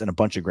parts and a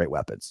bunch of great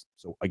weapons.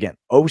 So again,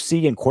 OC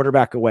and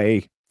quarterback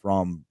away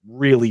from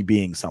really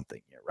being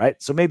something here, right?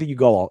 So maybe you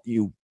go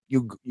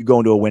go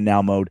into a win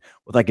now mode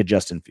with like a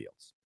Justin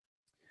Fields.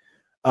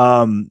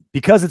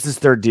 Because it's his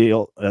third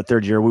year,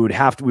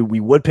 we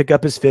would pick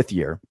up his 5th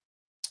year,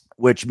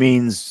 which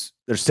means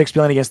there's $6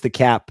 million against the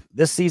cap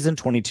this season,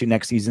 22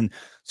 next season.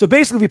 So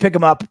basically, if we pick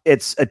him up,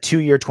 it's a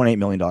 2-year, $28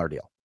 million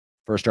deal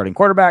for a starting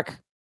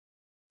quarterback.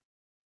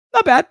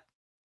 Not bad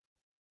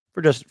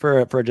for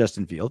a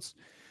Justin Fields.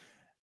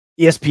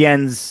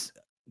 ESPN's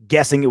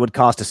guessing it would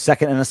cost a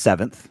 2nd and a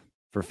 7th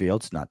for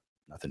Fields.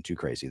 Nothing too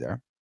crazy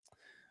there.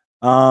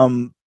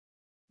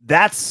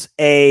 That's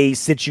a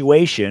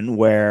situation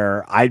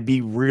where I'd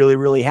be really,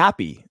 really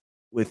happy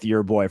with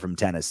your boy from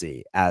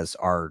Tennessee as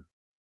our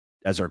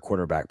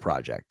quarterback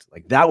project.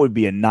 Like, that would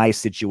be a nice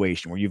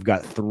situation where you've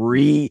got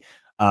 3,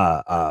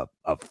 a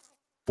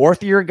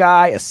 4th-year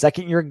guy, a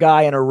 2nd-year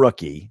guy, and a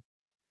rookie.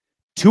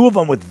 2 of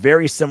them with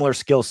very similar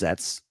skill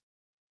sets,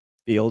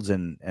 Fields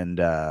and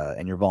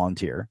your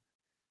volunteer.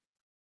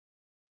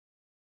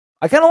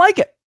 I kind of like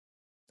it.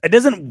 It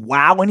doesn't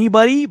wow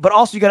anybody, but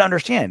also you got to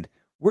understand,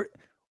 we're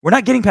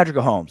not getting Patrick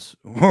Mahomes.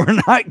 We're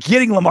not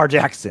getting Lamar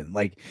Jackson.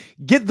 Like,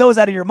 get those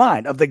out of your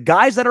mind. Of the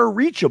guys that are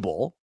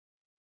reachable,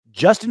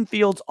 Justin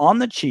Fields on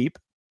the cheap,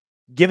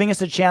 giving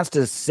us a chance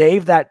to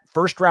save that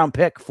 1st-round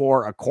pick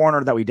for a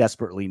corner that we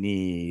desperately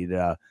need,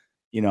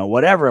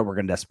 whatever we're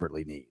going to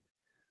desperately need.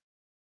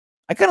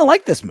 I kind of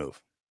like this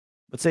move.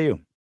 What say you?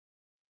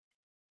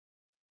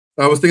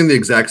 I was thinking the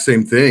exact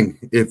same thing.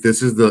 If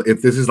this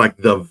is like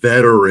the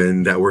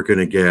veteran that we're going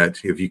to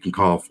get, if you can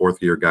call a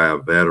 4th-year guy a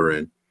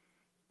veteran,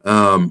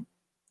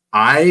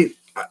 I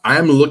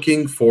am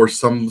looking for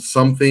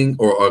something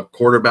or a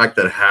quarterback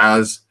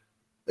that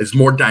is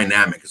more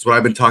dynamic. It's what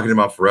I've been talking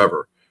about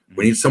forever.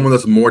 We need someone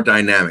that's more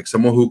dynamic,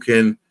 someone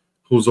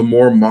who's a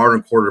more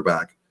modern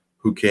quarterback,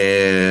 who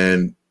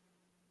can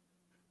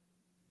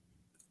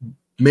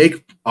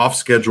make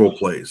off-schedule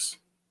plays.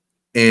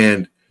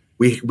 And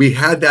we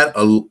had that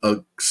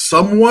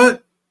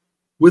somewhat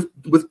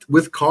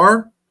with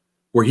Carr,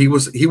 where he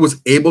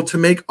was able to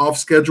make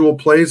off-schedule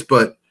plays,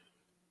 but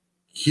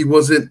he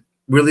wasn't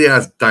really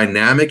as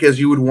dynamic as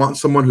you would want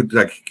someone who,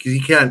 like,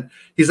 he's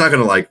not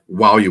going to like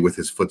wow you with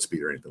his foot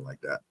speed or anything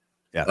like that.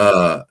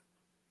 Yeah.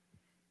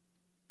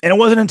 And it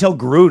wasn't until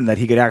Gruden that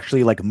he could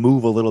actually like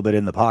move a little bit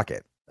in the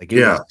pocket. Like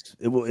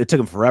it took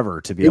him forever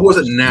to be. It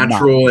wasn't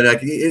natural, and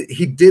like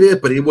he did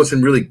it, but he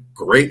wasn't really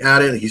great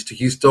at it.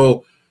 He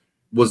still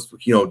was,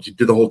 did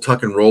the whole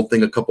tuck and roll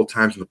thing a couple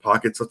times in the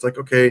pocket. So it's like,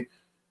 okay,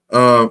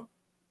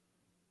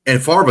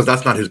 and Favre,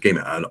 that's not his game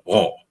at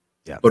all.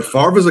 Yeah. But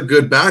Favre is a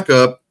good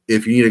backup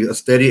if you need a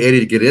steady 80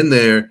 to get in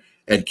there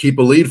and keep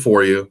a lead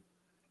for you,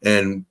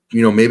 and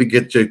maybe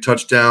get your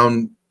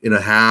touchdown in a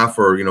half,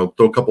 or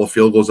throw a couple of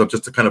field goals up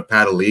just to kind of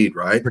pad a lead,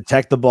 right?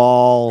 Protect the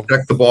ball.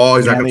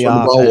 He's not going to turn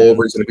the ball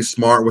over. He's going to be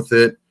smart with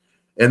it.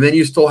 And then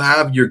you still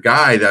have your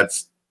guy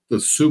that's the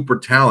super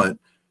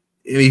talent.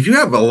 I mean, if you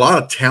have a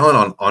lot of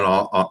talent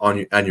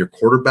on your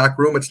quarterback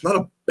room, it's not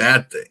a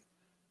bad thing.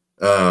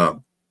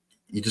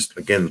 You just,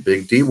 again, the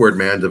big D word,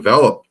 man,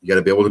 develop. You got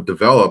to be able to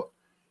develop.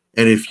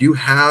 And if you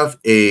have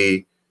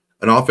an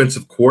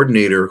offensive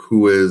coordinator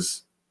who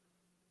is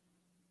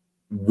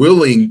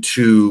willing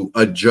to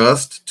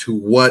adjust to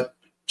what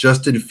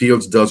Justin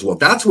Fields does well,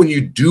 that's when you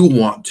do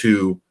want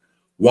to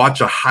watch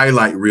a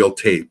highlight reel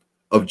tape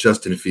of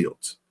Justin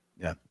Fields.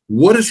 Yeah.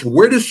 Where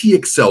does he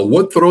excel?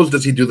 What throws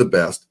does he do the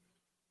best?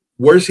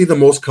 Where is he the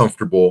most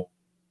comfortable?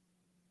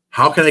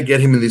 How can I get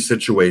him in these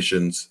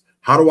situations?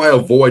 How do I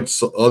avoid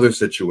other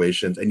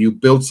situations? And you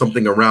build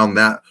something around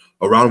that,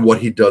 around what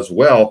he does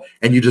well,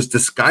 and you just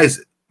disguise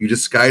it. You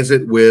disguise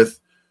it with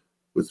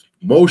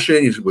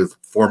motion, with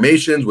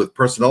formations, with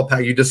personnel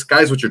pack. You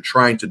disguise what you're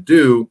trying to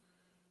do.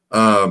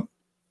 And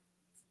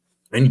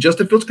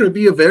Justin Fields is going to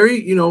be a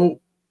very,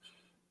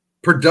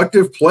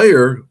 productive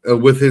player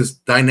with his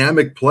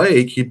dynamic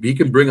play. He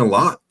can bring a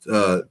lot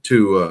to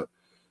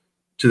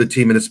the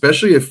team, and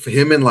especially if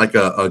him and like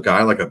a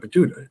guy like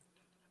dude.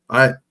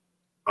 I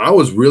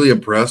was really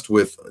impressed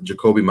with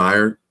Jakobi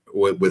Meyer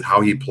with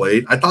how he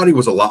played. I thought he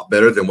was a lot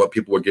better than what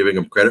people were giving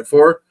him credit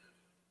for.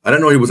 I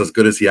didn't know he was as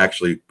good as he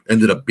actually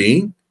ended up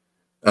being.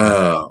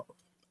 I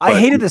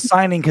hated the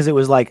signing because it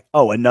was like,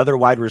 oh, another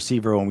wide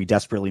receiver when we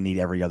desperately need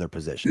every other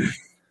position.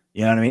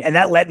 You know what I mean? And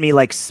that led me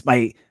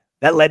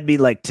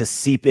to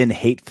seep in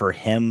hate for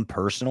him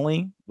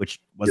personally,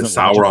 which wasn't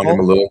sour on him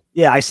a little.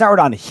 Yeah, I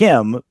soured on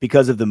him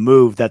because of the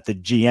move that the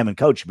GM and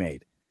coach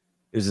made.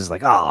 It was just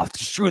like, oh,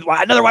 screw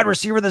another wide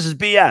receiver. This is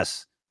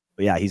BS.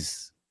 But yeah,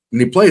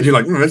 when he plays, you're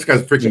like, this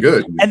guy's freaking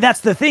good. And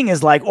that's the thing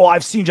is like, oh,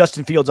 I've seen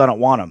Justin Fields. I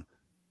don't want him.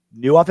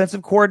 New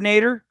offensive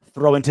coordinator,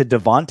 throw into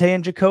Devontae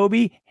and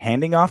Jacoby,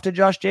 handing off to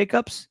Josh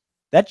Jacobs.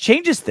 That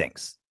changes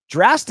things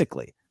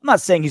drastically. I'm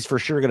not saying he's for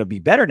sure going to be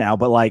better now,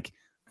 but like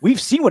we've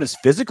seen what his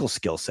physical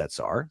skill sets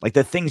are. Like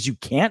the things you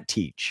can't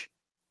teach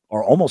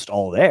are almost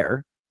all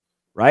there,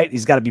 right?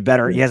 He's got to be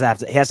better. He has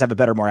to have a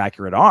better, more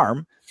accurate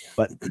arm,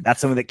 but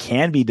that's something that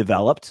can be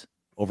developed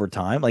over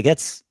time. Like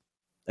it's,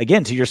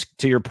 again,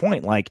 to your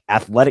point, like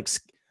athletic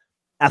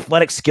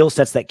skill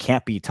sets that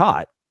can't be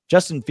taught.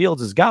 Justin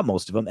Fields has got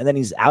most of them, and then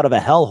he's out of a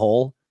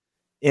hellhole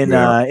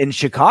in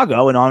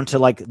Chicago and on to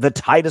like the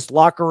tightest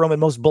locker room and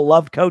most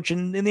beloved coach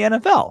in the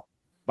NFL.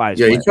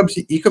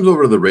 He comes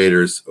over to the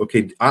Raiders.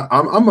 Okay,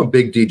 I'm a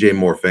big DJ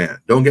Moore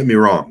fan. Don't get me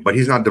wrong, but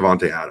he's not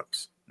Devontae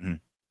Adams. Mm-hmm.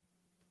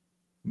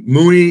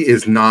 Mooney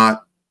is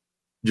not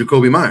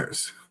Jakobi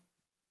Meyers,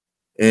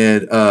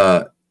 and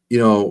I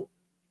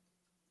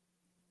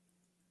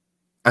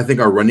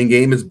think our running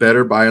game is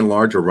better by and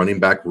large. Our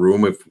running back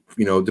room, if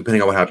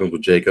depending on what happens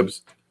with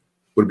Jacobs,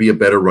 would be a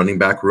better running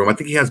back room. I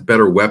think he has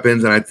better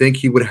weapons, and I think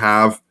he wouldn't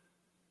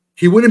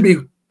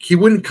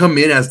come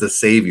in as the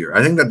savior.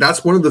 I think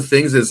that's one of the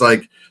things is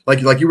like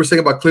you were saying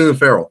about Clelin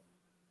Ferrell,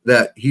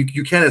 that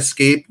you can't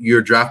escape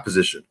your draft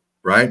position,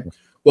 right?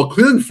 Well,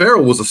 Clelin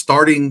Ferrell was a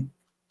starting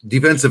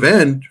defensive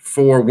end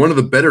for one of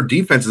the better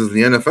defenses in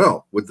the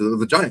NFL with the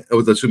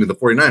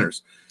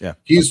 49ers. Yeah.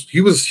 He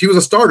was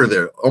a starter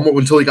there almost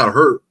until he got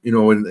hurt, in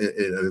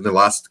the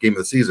last game of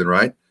the season,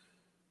 right?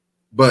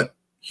 But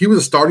he was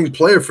a starting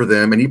player for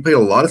them, and he played a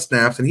lot of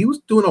snaps, and he was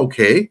doing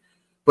okay.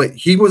 But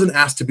he wasn't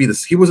asked to be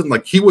this. He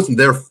wasn't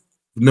their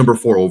number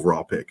 4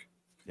 overall pick.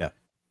 Yeah.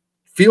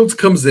 Fields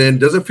comes in,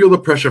 doesn't feel the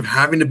pressure of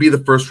having to be the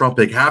first round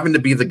pick, having to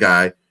be the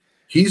guy.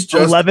 He's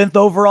just 11th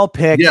overall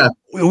pick. Yeah.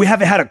 We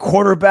haven't had a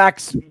quarterback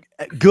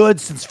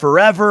good since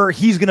forever.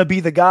 He's going to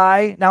be the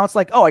guy. Now it's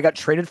like, oh, I got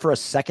traded for a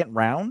second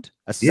round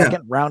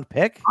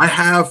pick. I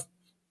have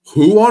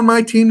who on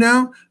my team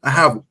now? I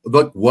have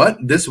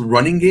this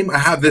running game. I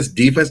have this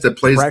defense that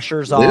plays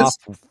pressures off.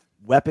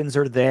 Weapons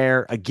are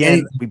there.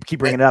 Again, we keep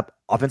bringing it up.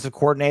 Offensive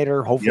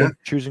coordinator, hopefully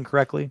choosing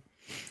correctly.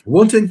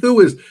 One thing, too,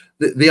 is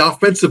the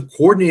offensive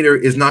coordinator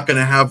is not going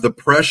to have the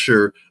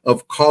pressure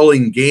of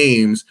calling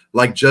games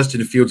like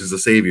Justin Fields is a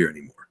savior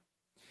anymore.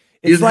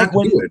 It's like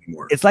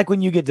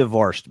when you get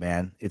divorced,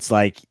 man. It's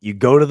like you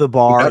go to the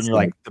bar and you're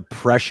like, the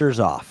pressure's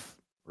off,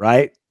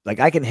 right? Like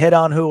I can hit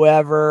on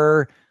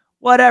whoever,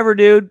 whatever,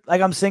 dude.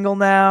 Like I'm single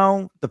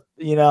now.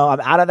 I'm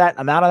out of that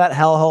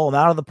hellhole. I'm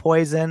out of the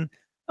poison.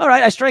 All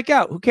right, I strike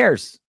out. Who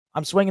cares?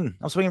 I'm swinging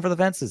for the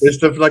fences. It's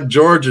stuff like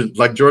George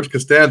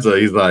Costanza.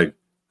 He's like,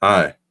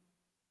 hi,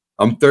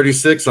 I'm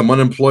 36. I'm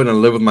unemployed and I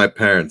live with my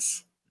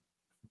parents.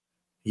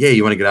 Yeah,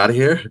 you want to get out of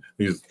here?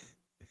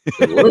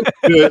 Good.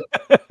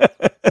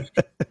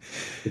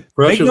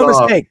 Make no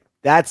mistake.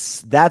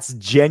 That's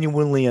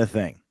genuinely a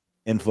thing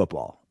in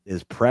football.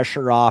 Is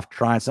pressure off,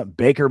 trying something.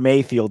 Baker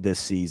Mayfield this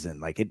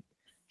season,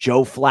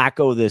 Joe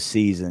Flacco this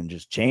season,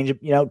 just change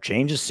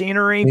the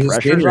scenery.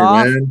 Pressure's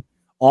off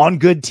on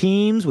good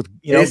teams with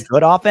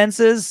good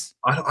offenses.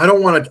 I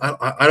don't want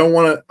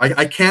to.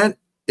 I can't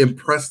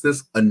impress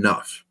this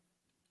enough.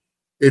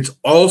 It's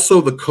also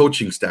the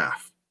coaching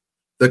staff.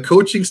 The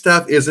coaching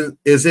staff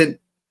isn't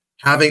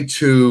having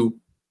to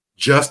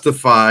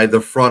justify the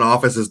front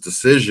office's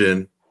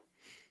decision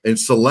in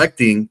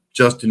selecting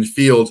Justin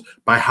Fields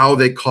by how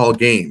they call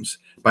games,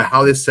 by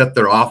how they set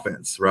their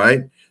offense,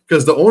 right?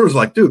 Because the owner's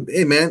like, dude,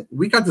 hey, man,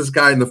 we got this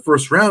guy in the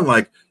first round.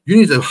 You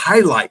need to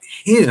highlight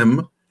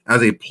him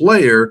as a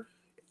player.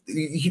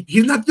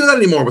 He's not doing that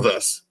anymore with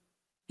us.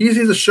 He needs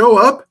to show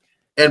up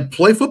and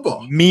play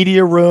football.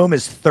 Media room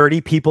is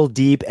 30 people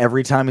deep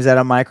every time he's at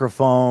a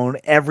microphone,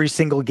 every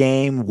single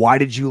game. Why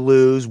did you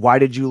lose? Why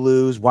did you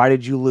lose? Why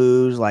did you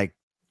lose?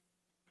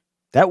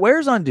 That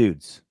wears on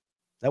dudes.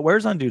 That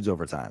wears on dudes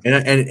over time. And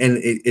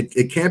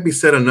it can't be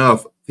said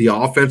enough. The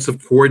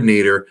offensive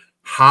coordinator,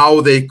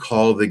 how they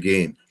call the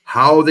game,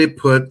 how they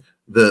put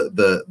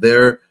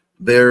their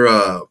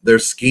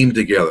scheme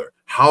together,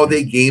 how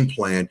they game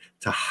plan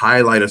to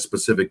highlight a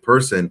specific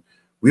person.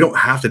 We don't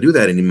have to do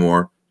that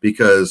anymore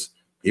because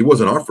he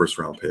wasn't our first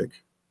round pick.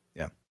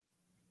 Yeah.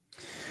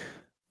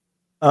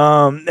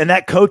 And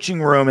that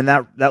coaching room and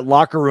that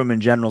locker room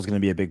in general is going to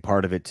be a big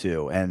part of it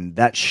too. And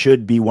that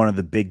should be one of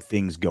the big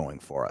things going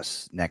for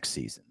us next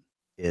season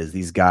is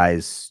these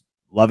guys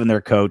loving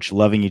their coach,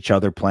 loving each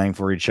other, playing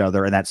for each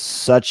other. And that's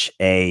such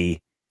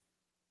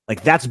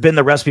that's been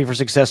the recipe for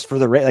success for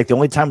the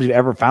only time we've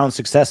ever found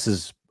success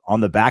is on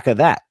the back of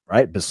that,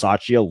 right?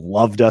 Bisaccia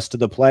loved us to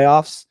the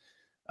playoffs.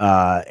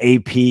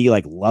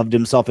 AP loved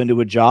himself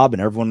into a job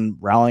and everyone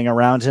rallying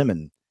around him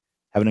and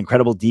have an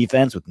incredible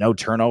defense with no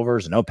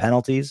turnovers, no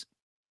penalties.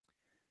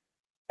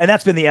 And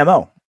that's been the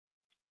MO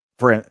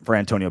for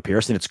Antonio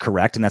Pierce, and it's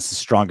correct, and that's the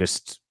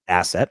strongest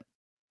asset.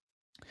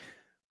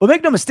 But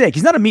make no mistake,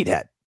 he's not a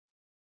meathead.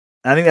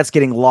 And I think that's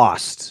getting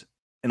lost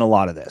in a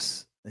lot of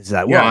this. Is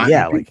that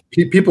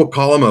people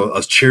call him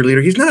a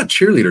cheerleader. He's not a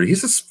cheerleader.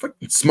 He's a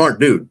fucking smart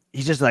dude.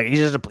 He's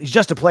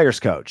just a player's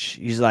coach.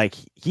 He's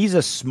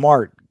a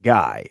smart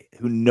guy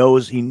who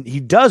knows he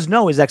does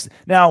know his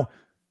now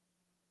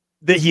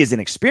that he is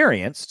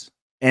inexperienced.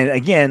 And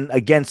again,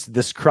 against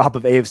this crop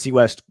of AFC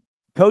West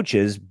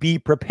coaches, be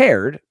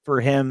prepared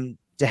for him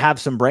to have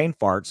some brain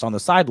farts on the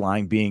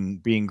sideline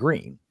being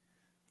green.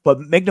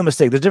 But make no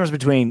mistake, there's a difference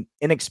between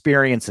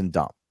inexperience and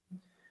dumb.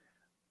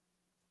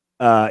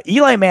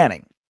 Eli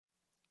Manning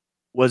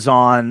was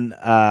on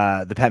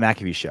the Pat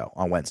McAfee show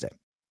on Wednesday.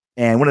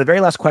 And one of the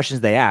very last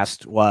questions they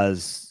asked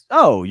was,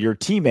 your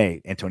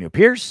teammate, Antonio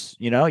Pierce,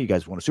 you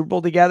guys won a Super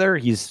Bowl together.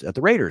 He's at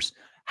the Raiders.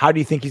 How do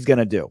you think he's going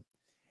to do?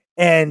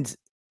 And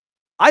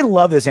I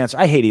love this answer.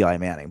 I hate Eli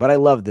Manning, but I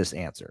love this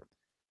answer.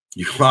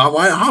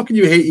 How can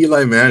you hate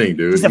Eli Manning,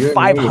 dude? He's a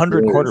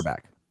 500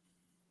 quarterback.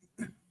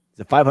 He's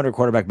a 500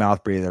 quarterback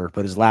mouth breather,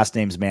 but his last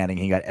name's Manning.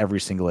 He got every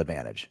single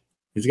advantage.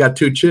 He's got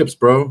 2 chips,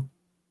 bro.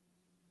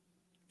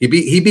 He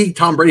beat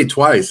Tom Brady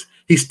twice.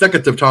 He stuck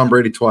it to Tom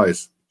Brady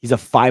twice. He's a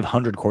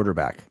 500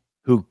 quarterback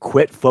who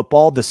quit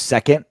football the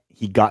second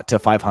he got to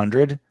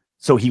 500,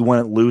 so he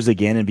wouldn't lose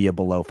again and be a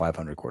below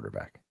 500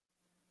 quarterback.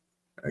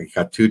 He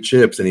got 2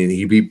 chips, and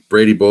he beat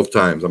Brady both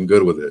times. I'm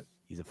good with it.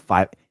 He's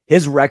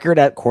His record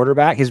at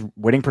quarterback, his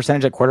winning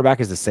percentage at quarterback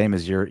is the same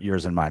as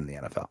yours and mine in the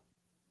NFL.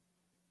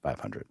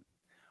 500.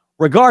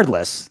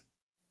 Regardless,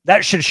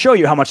 that should show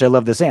you how much I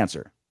love this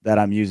answer that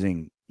I'm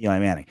using Eli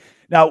Manning.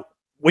 Now,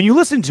 when you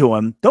listen to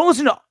him, don't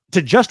listen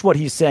to just what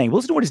he's saying.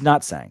 Listen to what he's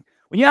not saying.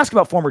 When you ask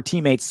about former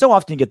teammates, so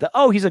often you get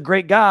he's a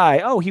great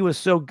guy. Oh, he was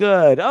so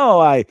good. Oh,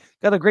 I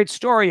got a great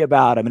story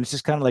about him. And it's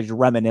just kind of like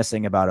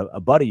reminiscing about a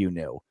buddy you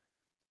knew.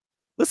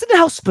 Listen to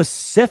how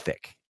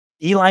specific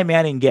Eli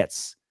Manning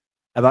gets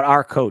about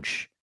our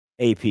coach,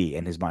 AP,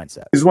 and his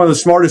mindset. He's one of the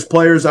smartest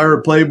players I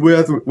ever played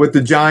with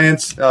the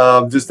Giants.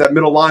 Just that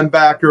middle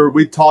linebacker.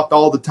 We talked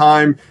all the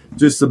time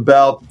just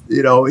about,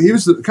 he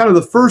was kind of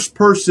the first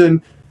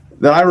person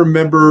that I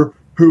remember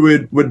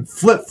who would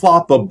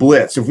flip-flop a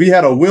blitz. If we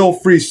had a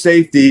will-free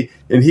safety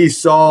and he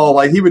saw,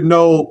 he would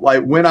know,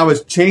 when I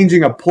was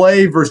changing a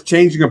play versus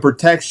changing a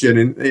protection.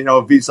 And,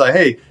 if he's like,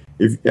 hey,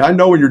 if I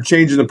know when you're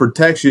changing the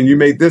protection, you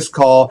make this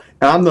call,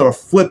 and I'm going to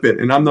flip it,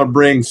 and I'm going to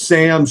bring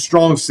Sam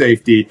strong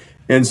safety.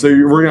 And so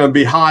we're going to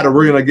be hot or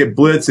we're going to get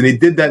blitz. And he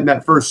did that in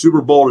that first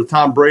Super Bowl to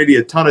Tom Brady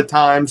a ton of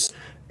times.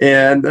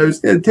 And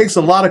it takes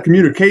a lot of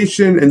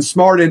communication and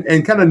smart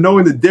and kind of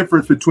knowing the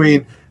difference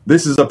between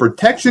this is a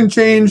protection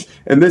change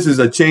and this is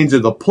a change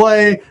of the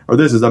play, or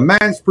this is a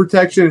max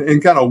protection,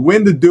 and kind of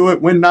when to do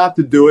it, when not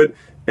to do it.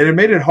 And it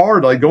made it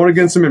hard, going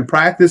against him in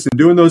practice and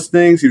doing those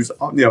things. He was,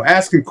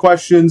 asking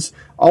questions,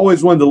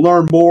 always wanted to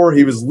learn more.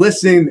 He was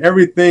listening to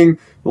everything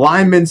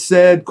linemen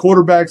said,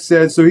 quarterback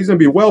said. So he's going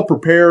to be well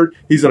prepared.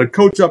 He's going to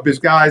coach up his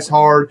guys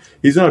hard.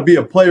 He's going to be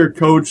a player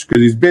coach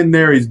because he's been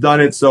there, he's done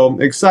it. So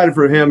I'm excited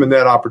for him and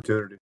that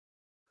opportunity.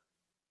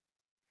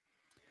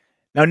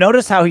 Now,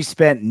 notice how he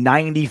spent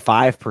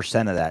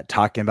 95% of that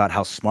talking about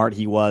how smart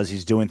he was.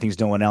 He's doing things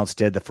no one else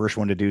did, the first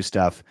one to do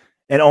stuff.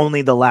 And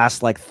only the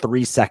last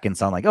 3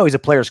 seconds on oh, he's a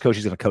player's coach.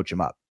 He's going to coach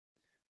him up.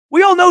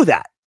 We all know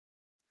that.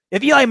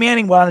 If Eli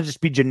Manning wanted to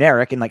just be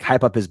generic and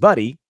hype up his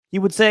buddy, he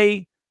would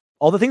say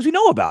all the things we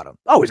know about him.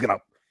 Oh,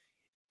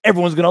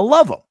 everyone's going to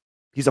love him.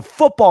 He's a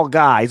football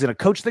guy. He's going to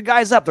coach the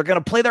guys up. They're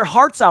going to play their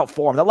hearts out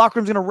for him. The locker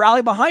room's going to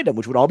rally behind him,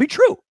 which would all be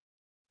true.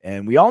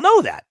 And we all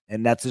know that.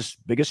 And that's his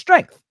biggest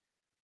strength.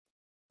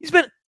 He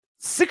spent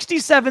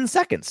 67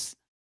 seconds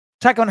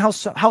talking on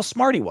how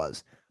smart he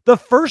was. The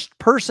first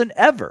person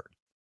ever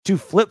to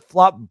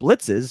flip-flop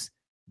blitzes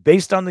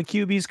based on the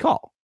QB's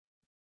call.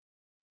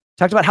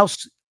 Talked about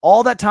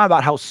all that time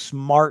about how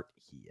smart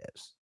he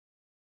is.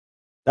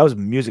 That was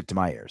music to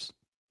my ears.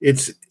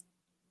 It's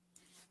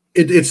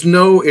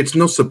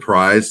no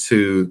surprise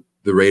to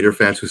the Raider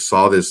fans who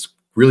saw this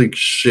really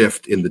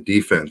shift in the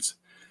defense,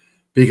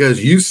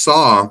 because you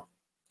saw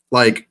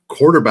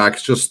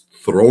quarterbacks just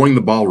throwing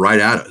the ball right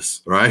at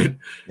us, right?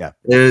 Yeah.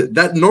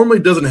 That normally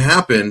doesn't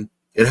happen.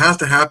 It has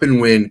to happen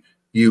when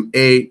you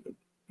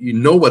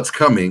know what's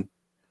coming,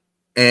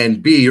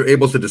 and B, you're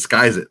able to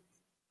disguise it.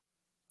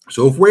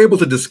 So if we're able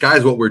to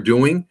disguise what we're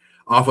doing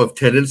off of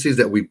tendencies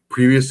that we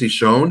previously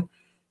shown,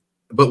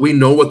 but we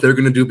know what they're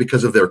going to do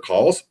because of their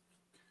calls,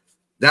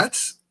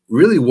 that's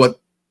really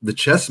what the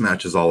chess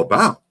match is all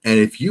about. And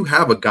if you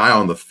have a guy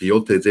on the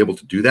field that's able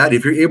to do that,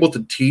 if you're able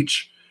to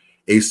teach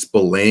a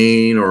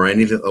Spillane or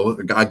anything,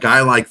 a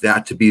guy like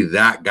that to be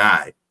that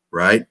guy,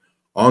 right,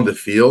 on the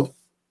field,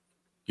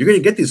 you're going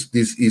to get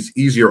these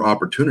easier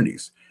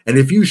opportunities. And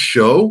if you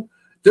show,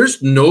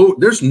 there's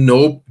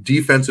no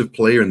defensive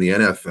player in the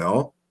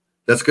NFL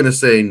that's going to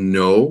say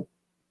no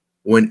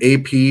when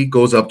AP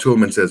goes up to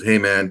him and says, hey,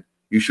 man,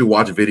 you should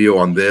watch a video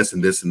on this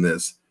and this and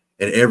this.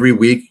 And every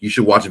week you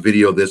should watch a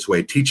video this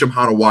way. Teach them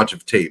how to watch a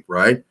tape,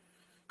 right?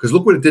 Because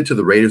look what it did to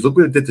the Raiders. Look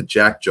what it did to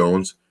Jack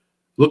Jones.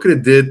 Look what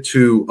it did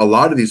to a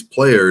lot of these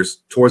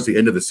players towards the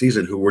end of the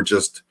season who were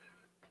just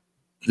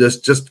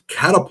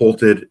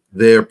catapulted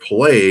their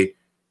play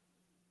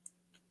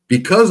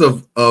because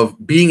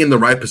of being in the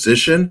right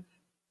position,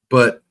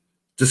 but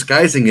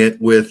disguising it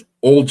with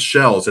old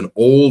shells and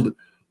old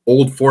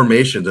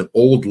formations and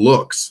old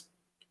looks.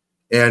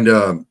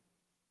 And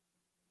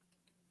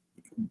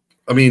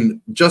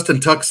Justin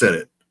Tuck said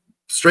it.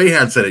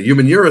 Strahan said it.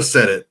 Umanura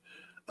said it.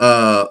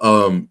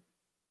 A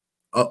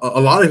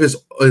lot of his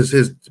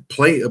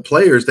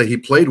players that he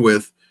played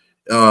with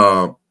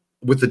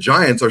the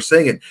Giants are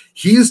saying it.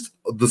 He's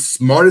the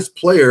smartest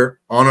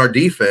player on our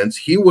defense.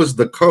 He was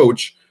the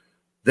coach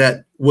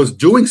that was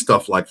doing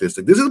stuff like this.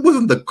 This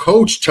wasn't the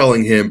coach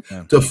telling him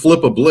to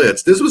flip a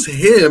blitz. This was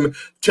him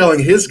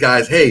telling his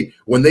guys, hey,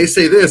 when they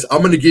say this, I'm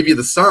going to give you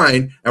the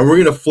sign, and we're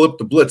going to flip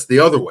the blitz the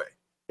other way.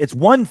 It's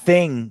one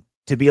thing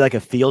to be like a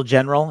field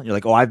general. You're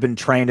like, oh, I've been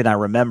trained and I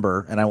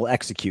remember and I will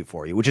execute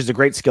for you, which is a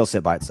great skill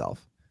set by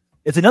itself.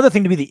 It's another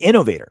thing to be the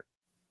innovator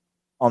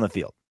on the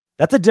field.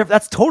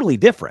 That's totally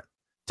different.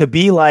 To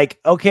be like,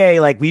 okay,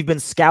 we've been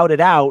scouted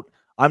out.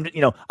 I'm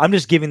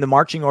just giving the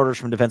marching orders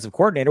from defensive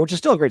coordinator, which is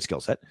still a great skill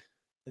set.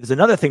 There's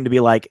another thing to be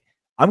like,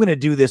 I'm going to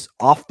do this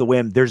off the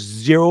whim.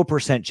 There's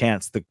 0%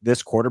 chance that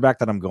this quarterback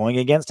that I'm going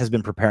against has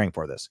been preparing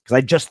for this, because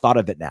I just thought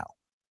of it now.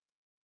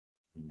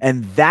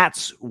 And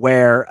that's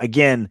where,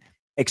 again,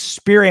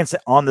 experience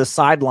on the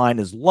sideline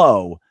is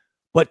low,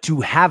 but to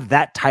have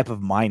that type of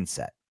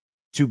mindset,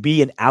 to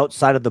be an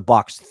outside of the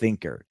box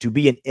thinker, to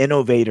be an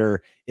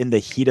innovator in the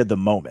heat of the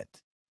moment,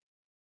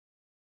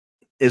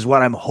 is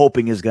what I'm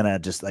hoping is going to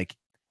just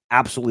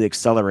absolutely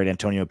accelerate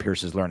Antonio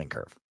Pierce's learning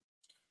curve.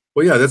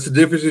 Well, yeah, that's the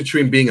difference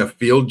between being a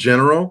field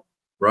general,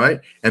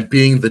 right, and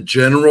being the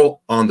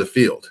general on the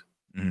field.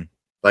 Mm-hmm.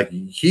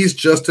 He's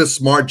just as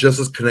smart, just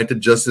as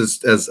connected, just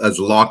as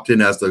locked in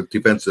as the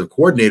defensive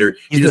coordinator.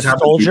 He's the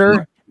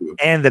soldier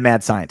and the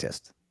mad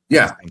scientist.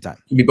 Yeah, at the same time.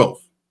 He can be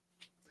both.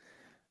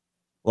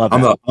 Love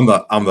I'm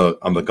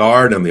the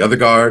guard, I'm the other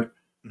guard,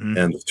 mm-hmm.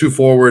 and the two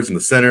forwards and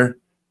the center,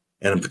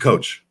 and I'm the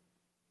coach.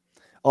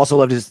 Also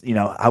loved his,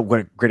 how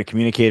great a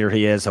communicator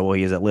he is, how well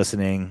he is at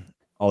listening,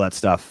 all that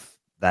stuff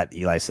that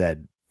Eli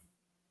said.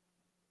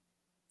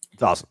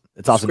 It's awesome.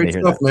 It's awesome to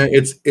hear stuff,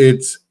 that. Man.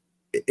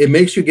 It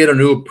makes you get a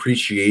new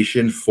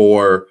appreciation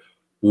for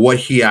what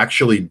he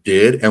actually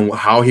did and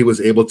how he was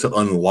able to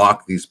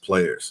unlock these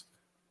players.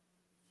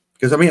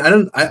 Because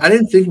I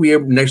didn't think we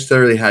ever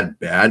necessarily had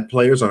bad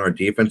players on our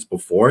defense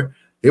before.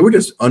 They were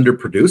just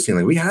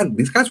underproducing.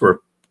 These guys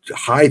were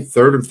high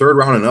third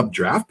round and up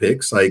draft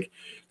picks.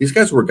 These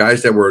guys were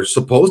guys that were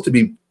supposed to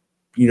be,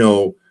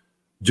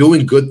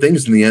 doing good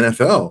things in the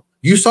NFL.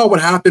 You saw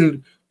what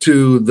happened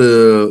to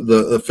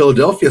the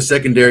Philadelphia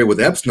secondary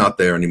with Epps not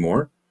there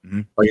anymore.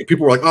 Mm-hmm.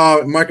 People were like,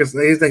 "Oh, Marcus,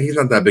 he's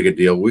not that big a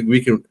deal.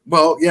 We can."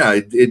 Well, yeah,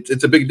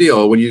 it's a big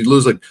deal when you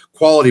lose a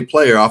quality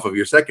player off of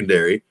your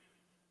secondary.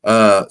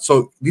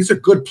 So these are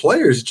good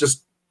players.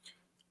 Just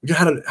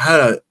how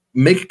to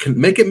make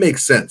it make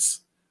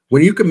sense.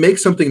 When you can make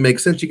something make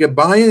sense, you get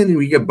buy-in, and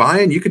when you get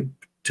buy-in, you could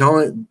tell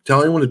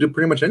anyone to do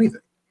pretty much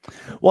anything.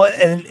 Well,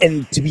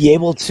 and to be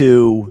able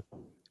to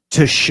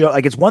show,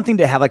 like, it's one thing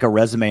to have like a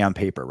resume on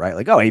paper, right?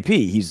 Like, oh, AP,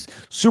 he's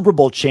Super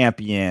Bowl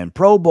champion,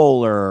 Pro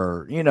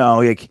Bowler,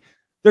 like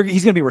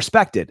he's going to be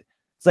respected.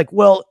 It's like,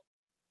 well,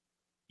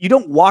 you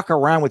don't walk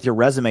around with your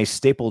resume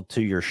stapled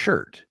to your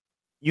shirt.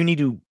 You need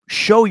to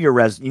show your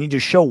you need to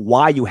show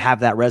why you have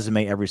that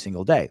resume every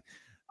single day.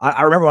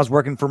 I remember I was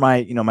working for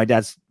my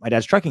dad's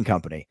trucking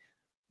company.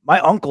 My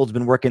uncle's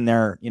been working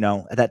there,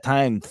 at that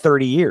time,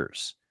 30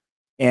 years.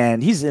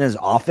 And he's in his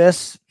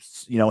office,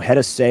 head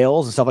of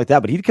sales and stuff like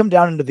that. But he'd come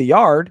down into the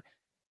yard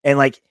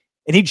and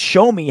he'd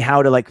show me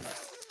how to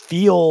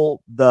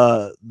feel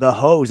the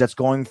hose that's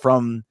going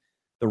from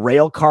the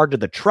rail car to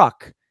the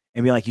truck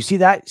and be like, you see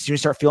that? So you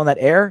start feeling that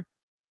air?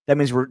 That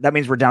means we're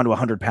down to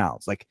 100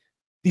 pounds. Like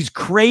these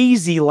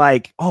crazy,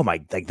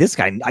 this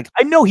guy,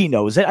 I know he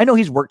knows it. I know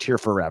he's worked here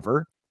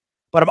forever,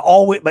 but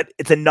but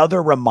it's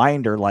another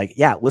reminder,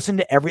 listen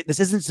to this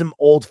isn't some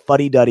old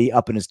fuddy-duddy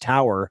up in his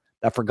tower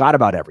that forgot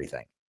about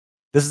everything.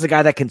 This is a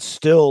guy that can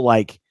still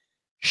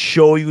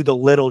show you the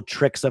little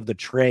tricks of the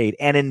trade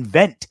and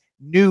invent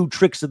new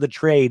tricks of the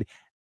trade,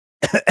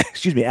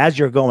 excuse me, as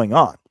you're going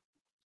on.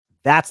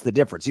 That's the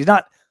difference. He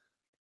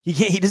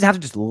doesn't have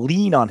to just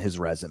lean on his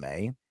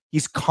resume.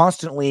 He's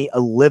constantly a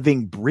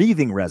living,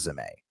 breathing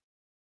resume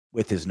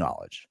with his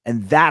knowledge.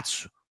 And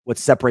that's what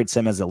separates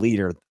him as a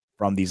leader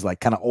from these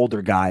kind of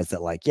older guys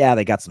that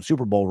they got some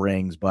Super Bowl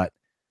rings, but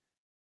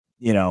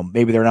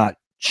maybe they're not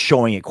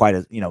showing it quite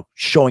as,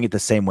 showing it the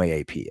same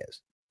way AP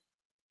is.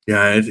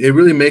 Yeah. It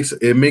really makes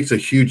a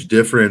huge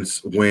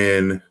difference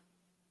when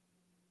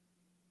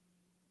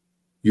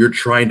you're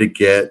trying to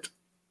get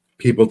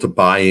people to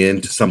buy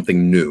into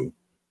something new.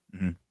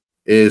 Mm-hmm.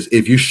 Is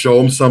if you show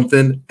them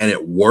something and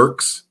it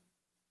works,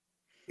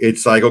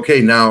 it's like,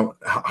 okay, now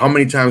how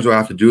many times do I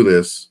have to do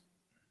this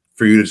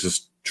for you to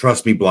just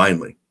trust me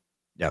blindly?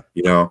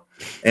 Yeah.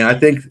 And I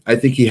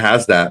think he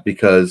has that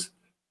because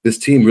this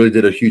team really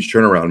did a huge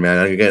turnaround, man.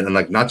 And again,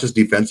 and not just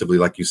defensively,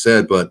 like you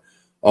said, but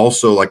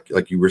also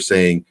like you were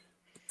saying,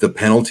 the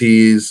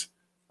penalties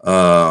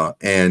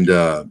and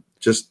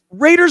just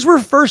Raiders were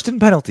first in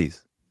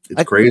penalties.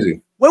 It's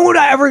crazy. When would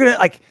I ever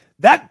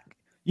that?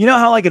 You know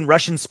how in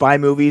Russian spy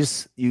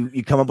movies,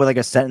 you come up with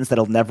a sentence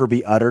that'll never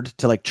be uttered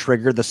to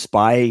trigger the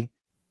spy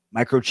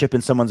microchip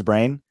in someone's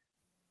brain?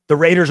 The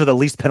Raiders are the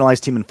least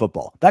penalized team in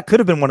football. That could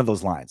have been one of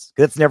those lines.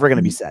 It's never going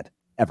to be said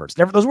ever. It's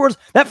never those words.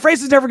 That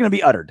phrase is never going to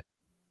be uttered.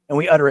 And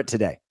we utter it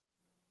today.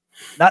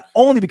 Not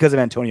only because of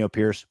Antonio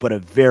Pierce, but a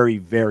very,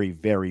 very,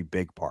 very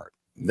big part.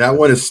 That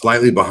one is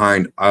slightly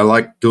behind. I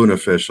like tuna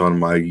fish on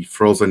my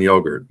frozen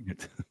yogurt.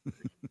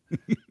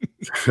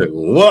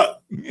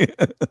 What?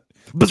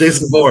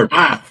 Jason Bourne.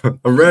 I'm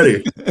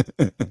ready.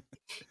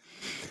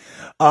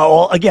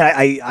 Well, again,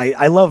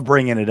 I love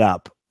bringing it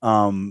up.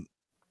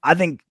 I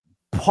think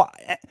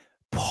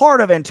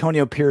part of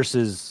Antonio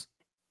Pierce's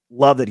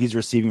love that he's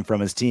receiving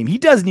from his team, he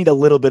does get a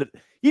little bit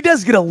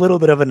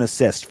of an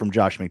assist from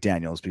Josh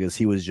McDaniels because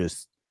he was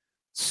just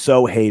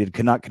so hated,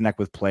 could not connect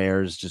with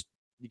players.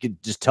 You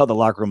could just tell the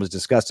locker room was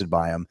disgusted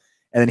by him.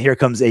 And then here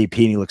comes AP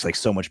and he looks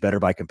so much better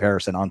by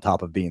comparison on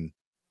top of being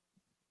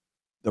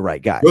the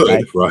right guy.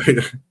 Good, right?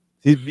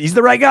 He's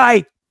the right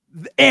guy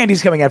and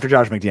he's coming after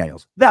Josh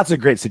McDaniels. That's a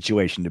great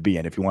situation to be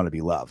in if you want to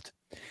be loved.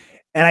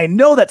 And I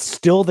know that's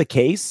still the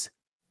case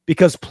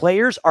because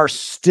players are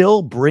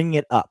still bringing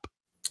it up.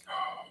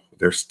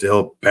 They're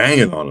still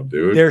banging on him,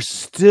 dude. They're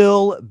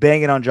still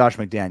banging on Josh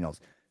McDaniels.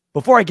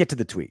 Before I get to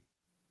the tweet,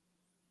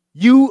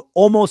 you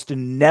almost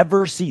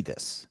never see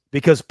this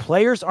because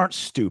players aren't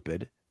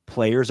stupid.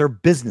 Players are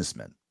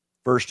businessmen,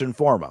 first and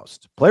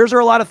foremost. Players are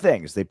a lot of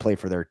things. They play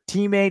for their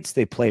teammates.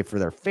 They play for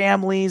their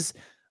families.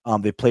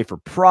 They play for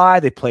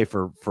pride. They play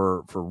for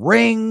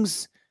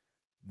rings.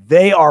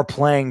 They are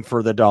playing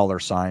for the dollar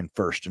sign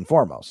first and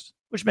foremost,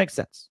 which makes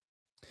sense.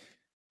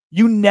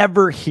 You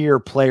never hear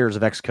players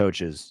of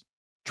ex-coaches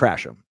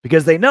trash them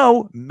because they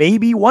know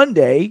maybe one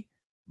day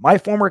my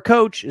former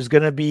coach is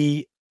going to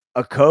be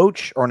a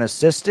coach or an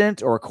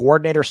assistant or a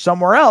coordinator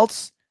somewhere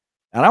else.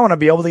 And I want to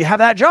be able to have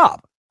that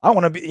job. I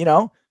want to be,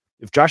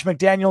 if Josh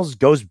McDaniels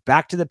goes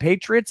back to the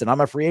Patriots and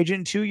I'm a free agent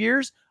in 2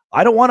 years,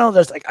 I don't want to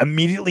just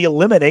immediately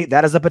eliminate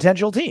that as a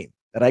potential team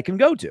that I can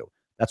go to.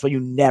 That's why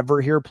you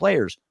never hear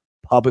players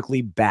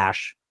publicly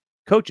bash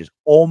coaches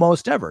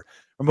almost ever.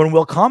 Remember when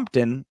Will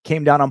Compton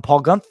came down on Paul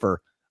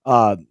Gunther,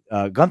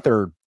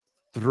 Gunther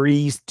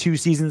 2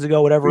 seasons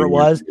ago, whatever it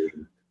was,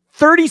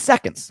 30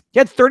 seconds. He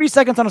had 30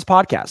 seconds on his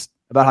podcast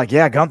about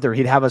Gunther,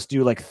 he'd have us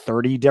do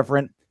 30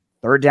 different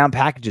third down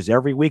packages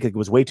every week. It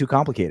was way too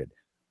complicated.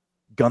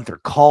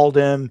 Gunther called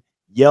him,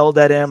 yelled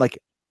at him.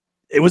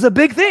 It was a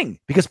big thing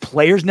because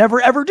players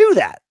never, ever do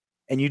that.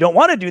 And you don't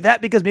want to do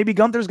that because maybe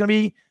Gunther's going to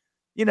be,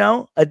 I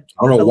don't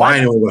know why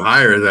anyone would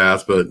hire his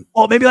ass, but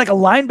maybe a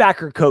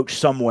linebacker coach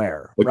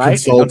somewhere, a right?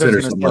 Consultant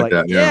or something like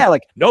that. Yeah.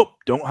 Nope,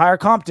 don't hire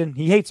Compton.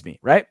 He hates me,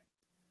 right?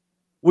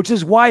 Which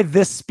is why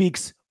this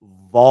speaks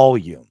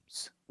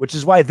volumes, which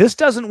is why this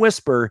doesn't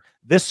whisper,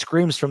 this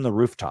screams from the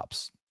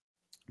rooftops.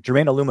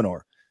 Jermaine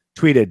Illuminor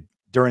tweeted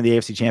during the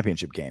AFC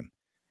Championship game,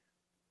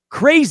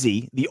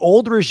 Crazy, the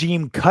old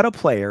regime cut a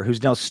player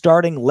who's now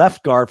starting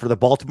left guard for the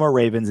Baltimore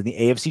Ravens in the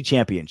AFC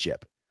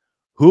Championship.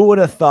 Who would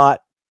have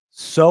thought?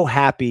 So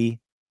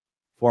happy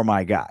for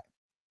my guy.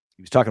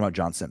 He was talking about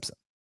John Simpson,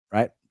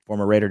 right?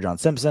 Former Raider John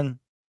Simpson,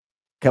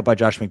 cut by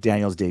Josh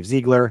McDaniels, Dave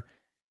Ziegler.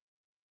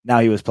 Now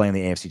he was playing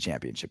the AFC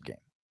Championship game.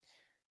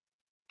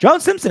 John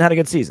Simpson had a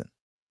good season.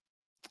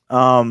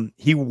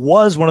 He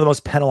was one of the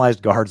most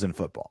penalized guards in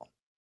football.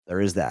 There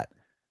is that.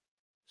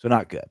 So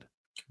not good.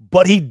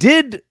 But he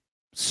did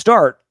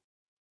start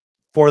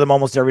for them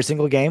almost every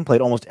single game,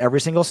 played almost every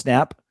single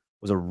snap,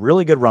 was a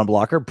really good run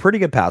blocker, pretty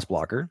good pass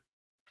blocker,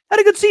 had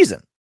a good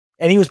season.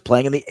 And he was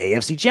playing in the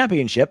AFC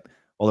Championship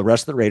while the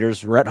rest of the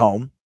Raiders were at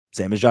home,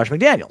 same as Josh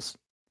McDaniels.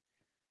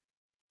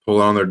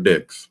 Pull on their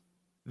dicks.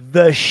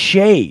 The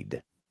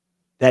shade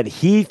that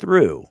he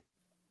threw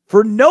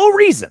for no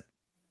reason.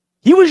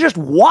 He was just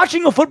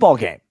watching a football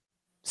game,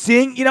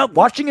 seeing,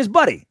 watching his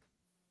buddy,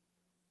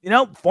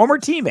 former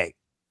teammate.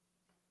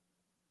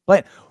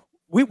 But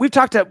we've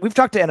talked to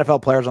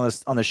NFL players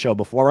on this show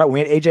before, right? When we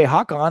had AJ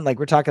Hawk on,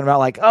 we're talking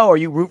about are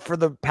you root for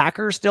the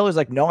Packers still? He's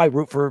like, no, I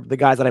root for the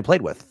guys that I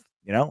played with.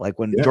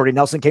 When Jordy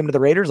Nelson came to the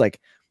Raiders,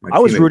 I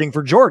was rooting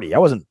for Jordy. I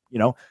wasn't,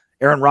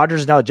 Aaron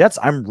Rodgers is now the Jets.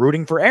 I'm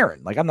rooting for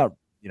Aaron. I'm not,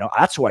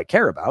 that's who I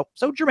care about.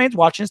 So Jermaine's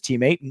watching his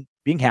teammate and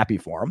being happy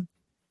for him.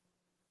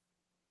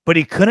 But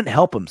he couldn't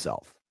help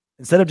himself.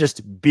 Instead of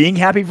just being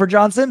happy for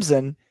John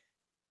Simpson,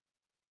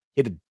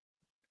 he had to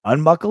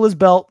unbuckle his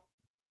belt,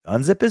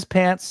 unzip his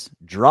pants,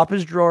 drop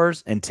his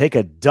drawers, and take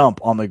a dump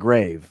on the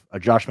grave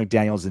of Josh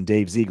McDaniels and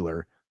Dave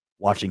Ziegler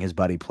watching his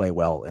buddy play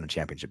well in a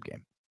championship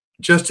game.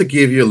 Just to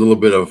give you a little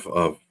bit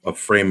of a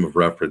frame of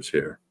reference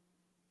here.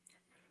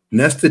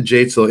 Nesta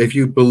Jade Silvera, if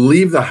you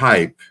believe the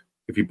hype,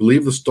 if you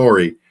believe the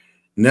story,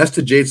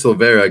 Nesta Jade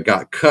Silvera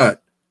got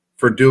cut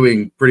for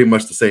doing pretty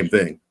much the same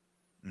thing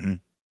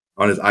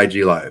on his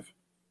IG Live.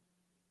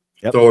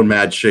 Yep. Throwing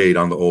mad shade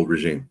on the old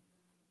regime.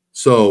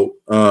 So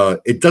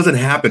it doesn't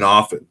happen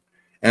often.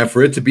 And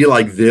for it to be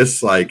like this,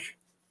 pretty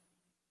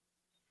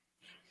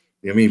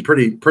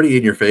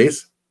in your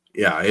face.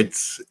 Yeah,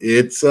 it's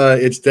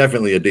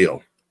definitely a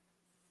deal.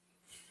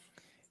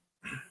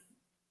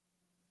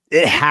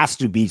 It has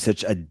to be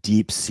such a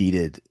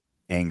deep-seated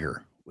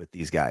anger with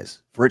these guys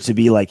for it to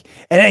be and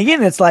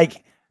again, it's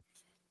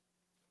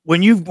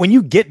when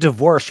you get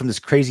divorced from this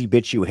crazy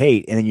bitch you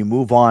hate and then you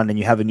move on and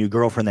you have a new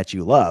girlfriend that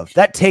you love,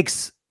 that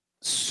takes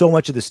so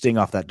much of the sting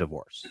off that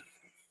divorce.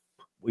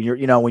 When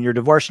you're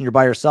divorced and you're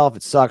by yourself,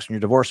 it sucks. When you're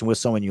divorced and with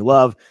someone you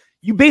love,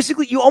 you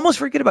almost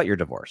forget about your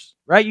divorce,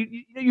 right?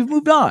 You've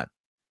moved on.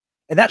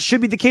 And that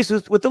should be the case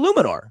with the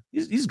Luminor.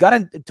 He's got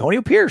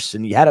Antonio Pierce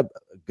and he had a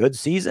good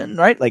season,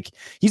 right?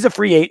 He's a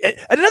free agent.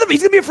 He's going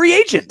to be a free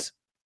agent.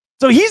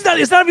 So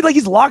it's not like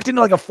he's locked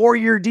into a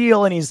 4-year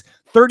deal and he's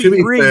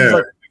 33.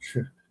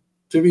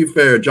 To be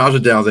fair, Josh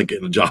Downs ain't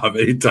getting a job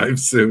anytime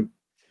soon.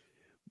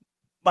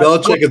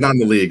 Belichick is not in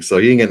the league, so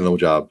he ain't getting no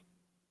job.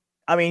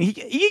 I mean,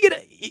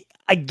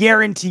 I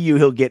guarantee you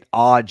he'll get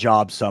a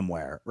job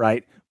somewhere,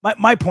 right?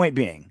 My point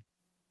being,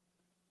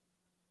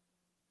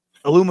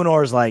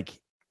 Illuminor's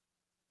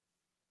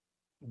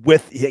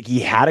he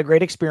had a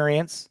great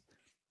experience.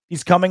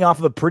 He's coming off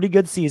of a pretty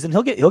good season.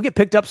 He'll get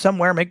picked up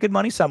somewhere, make good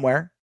money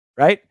somewhere,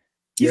 right?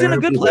 He's in a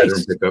good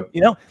place.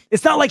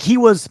 It's not like he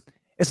was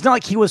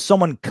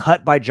someone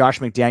cut by Josh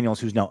McDaniels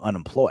who's now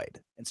unemployed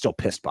and still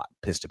pissed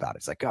about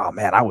it. It's oh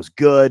man, I was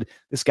good.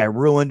 This guy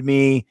ruined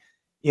me.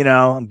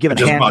 I'm giving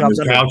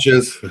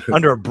handjobs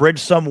under a bridge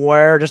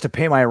somewhere just to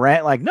pay my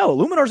rent. No,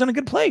 Luminor's in a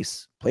good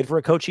place. Played for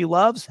a coach he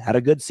loves, had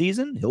a good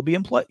season. He'll be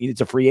employed.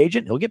 He's a free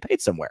agent. He'll get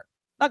paid somewhere.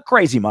 Not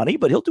crazy money,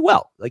 but he'll do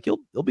well.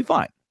 He'll be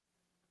fine.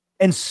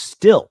 And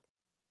still,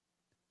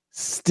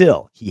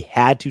 he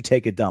had to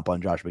take a dump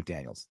on Josh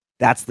McDaniels.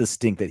 That's the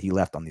stink that he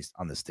left on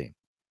this team.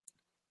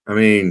 I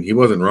mean, he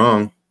wasn't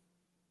wrong.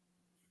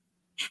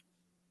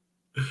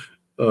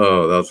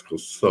 Oh, that's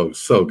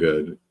so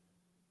good.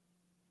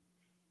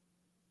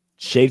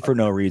 Shade for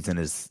no reason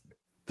is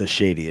the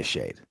shadiest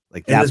shade.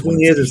 That's when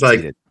it's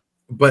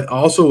but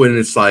also when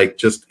it's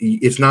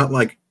it's not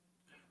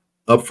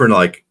up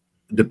for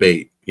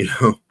debate,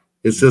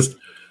 it's just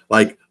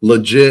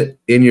legit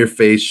in your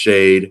face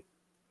shade,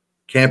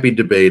 can't be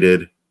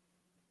debated.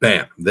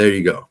 Bam, there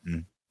you go.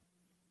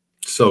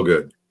 So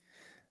good.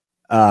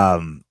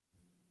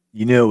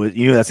 You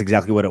knew that's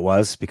exactly what it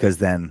was because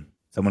then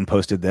someone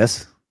posted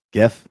this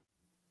GIF,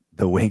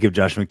 the wink of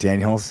Josh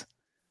McDaniels,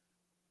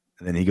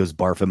 and then he goes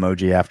barf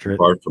emoji after it.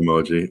 Barf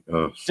emoji.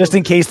 Oh, just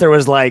in case there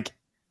was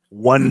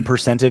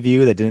 1% of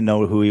you that didn't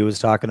know who he was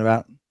talking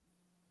about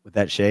with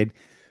that shade.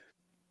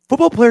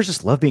 Football players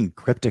just love being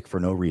cryptic for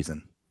no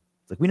reason.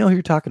 It's we know who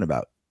you're talking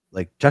about.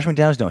 Josh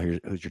McDaniels know who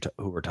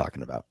we're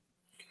talking about.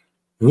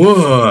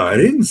 Whoa, I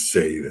didn't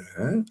say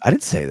that. I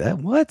didn't say that.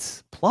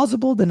 What?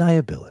 Plausible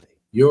deniability.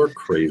 You're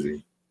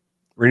crazy.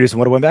 We're going to do some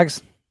what win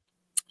bags?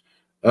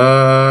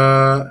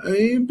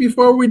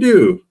 Before we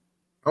do,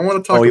 I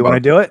want to talk about... Oh, you want to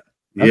do it?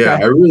 Yeah,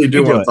 okay. I really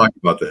do want to talk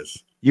about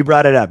this. You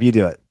brought it up. You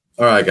do it.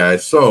 All right,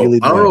 guys. So, I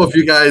don't know if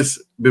you guys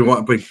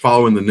been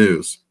following the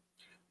news,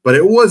 but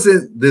it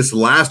wasn't this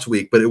last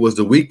week, but it was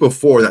the week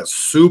before that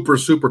super,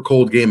 super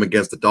cold game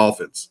against the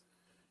Dolphins.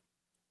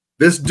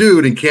 This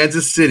dude in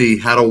Kansas City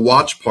had a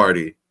watch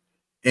party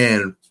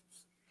and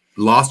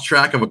lost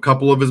track of a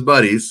couple of his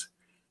buddies,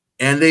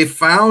 and they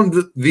found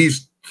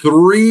these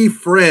 3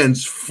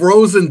 friends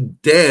frozen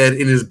dead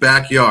in his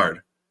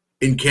backyard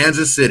in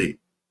Kansas City.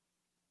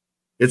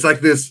 It's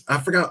like this. I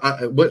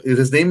forgot what is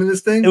his name in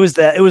this thing. It was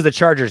the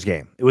Chargers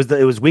game. It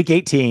was week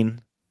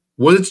 18.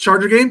 Was it the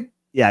Charger game?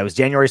 Yeah, it was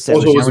January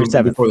 7th. January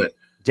 7th. Before that.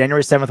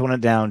 January 7th went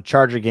it down.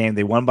 Charger game.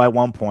 They won by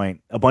 1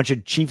 point. A bunch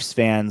of Chiefs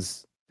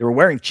fans. They were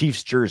wearing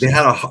Chiefs jerseys. They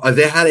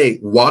had a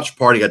watch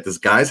party at this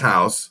guy's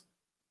house.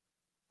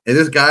 And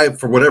this guy,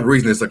 for whatever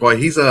reason, it's like, well,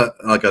 he's a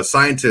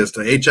scientist,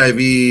 an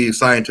HIV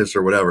scientist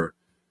or whatever.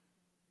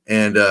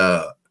 And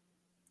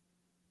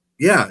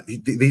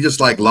he just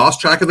like lost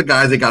track of the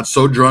guys. They got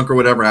so drunk or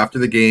whatever after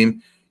the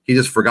game. He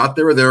just forgot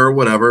they were there or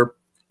whatever.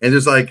 And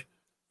there's like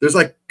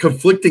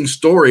conflicting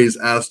stories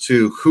as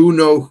to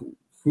who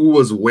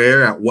was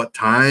where at what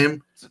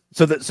time.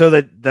 So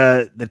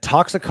the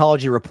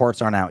toxicology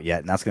reports aren't out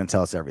yet, and that's going to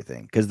tell us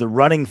everything. Because the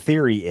running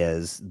theory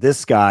is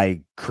this guy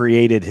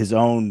created his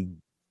own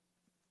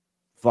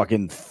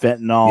fucking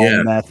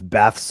fentanyl, meth,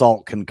 bath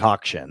salt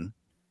concoction,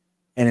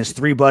 and his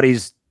 3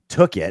 buddies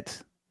took it,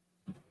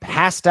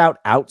 passed out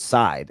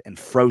outside, and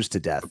froze to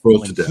death.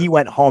 He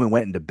went home and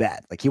went into bed.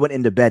 Like, he went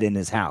into bed in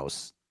his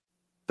house,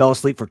 fell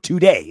asleep for 2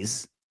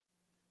 days.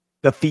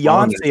 The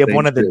fiance of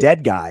one of the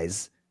dead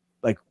guys,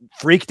 like,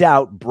 freaked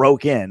out,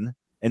 broke in,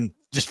 and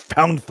just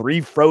found 3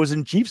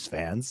 frozen Chiefs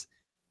fans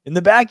in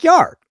the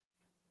backyard.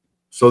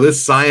 So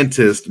this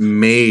scientist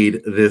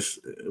made this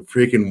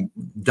freaking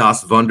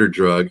Das Wunder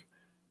drug,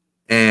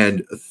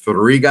 and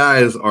 3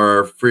 guys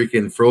are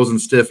freaking frozen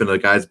stiff in a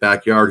guy's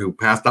backyard who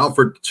passed out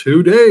for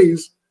 2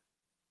 days.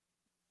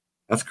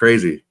 That's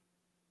crazy.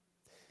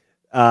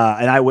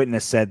 An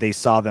eyewitness said they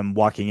saw them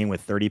walking in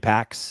with 30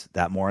 packs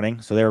that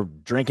morning. So they're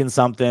drinking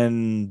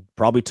something,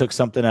 probably took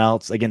something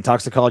else. Again,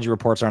 toxicology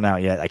reports aren't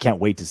out yet. I can't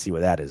wait to see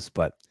what that is.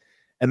 But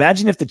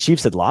imagine if the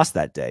Chiefs had lost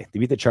that day. They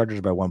beat the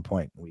Chargers by 1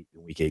 point in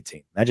week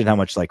 18. Imagine how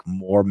much like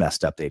more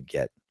messed up they'd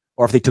get.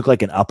 Or if they took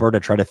like an upper to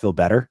try to feel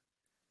better.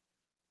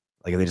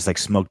 Like, if they just like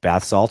smoked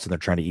bath salts and they're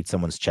trying to eat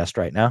someone's chest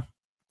right now.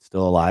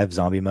 Still alive,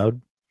 zombie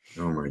mode.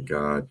 Oh my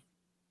God.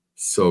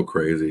 So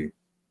crazy.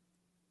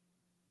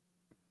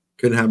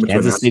 Couldn't happen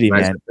Kansas to a City,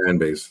 nice man. fan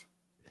base.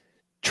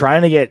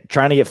 Trying to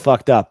get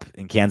fucked up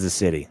in Kansas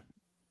City.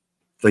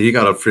 Like, you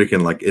gotta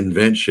freaking like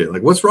invent shit.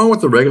 Like, what's wrong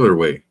with the regular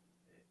way?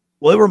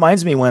 Well, it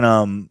reminds me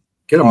when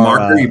get a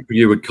marker,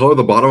 you would color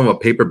the bottom of a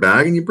paper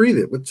bag and you breathe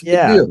it. What's the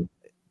big deal?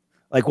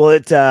 Like, well,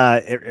 it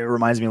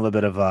reminds me a little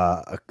bit of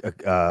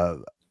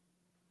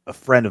a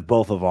friend of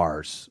both of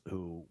ours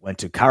who went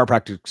to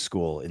chiropractic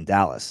school in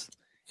Dallas,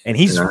 and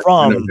he's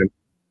from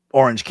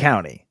Orange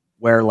County,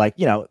 where, like,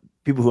 you know,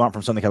 people who aren't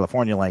from Southern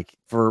California, like,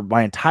 for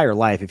my entire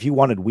life, if you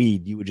wanted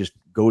weed, you would just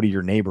go to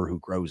your neighbor who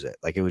grows it.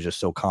 Like, it was just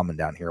so common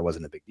down here. It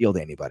wasn't a big deal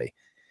to anybody.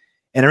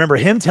 And I remember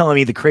him telling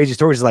me the crazy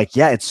stories, like,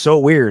 yeah, it's so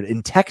weird.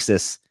 In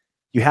Texas,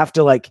 you have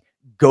to like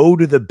go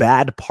to the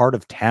bad part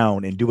of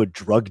town and do a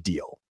drug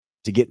deal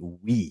to get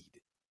weed.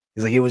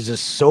 He's like, it was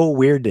just so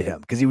weird to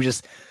him because he was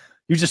just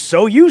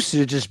so used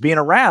to just being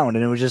around,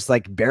 and it was just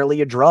like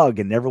barely a drug,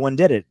 and everyone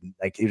did it.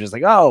 Like, he was just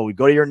like, oh, we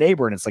go to your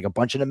neighbor and it's like a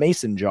bunch in a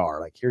mason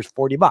jar. Like, here's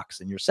 $40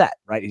 and you're set,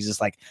 right? He's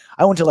just like,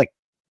 I went to like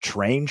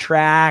train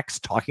tracks,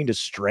 talking to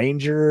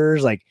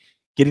strangers, like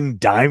getting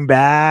dime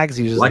bags.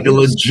 He was just like a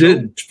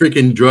legit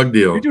freaking drug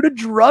deal. You're doing a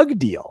drug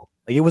deal.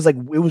 Like, it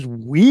was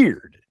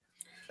weird.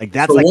 Like,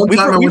 that's so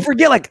like we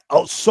forget like,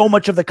 oh, so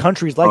much of the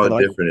country's like, how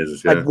different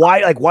is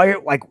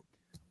like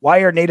why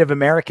are Native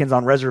Americans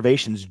on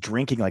reservations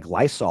drinking like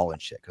Lysol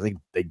and shit? Because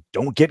they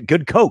don't get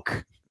good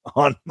Coke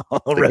on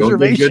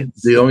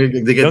reservations. They don't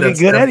get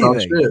good anything.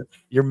 Shit.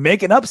 You're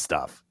making up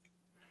stuff.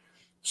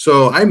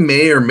 So I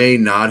may or may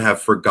not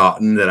have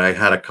forgotten that I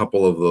had a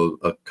couple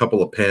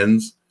of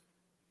pens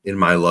in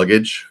my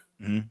luggage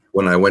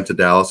when I went to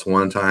Dallas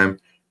one time,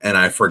 and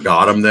I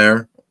forgot them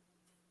there.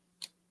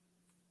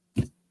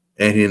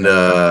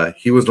 And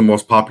he was the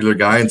most popular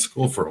guy in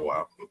school for a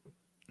while.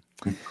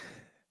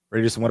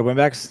 Ready to do some what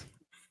winbacks?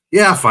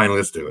 Yeah, fine.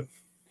 Let's do it.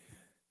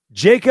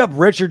 Jacob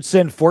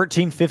Richardson,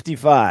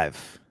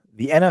 1455.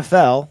 The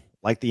NFL,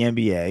 like the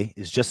NBA,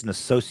 is just an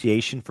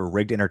association for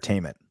rigged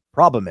entertainment.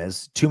 Problem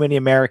is, too many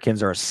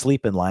Americans are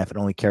asleep in life and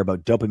only care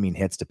about dopamine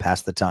hits to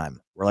pass the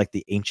time. We're like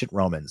the ancient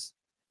Romans,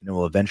 and it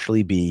will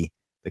eventually be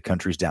the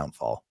country's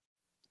downfall.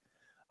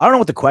 I don't know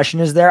what the question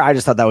is there. I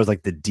just thought that was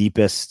like the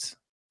deepest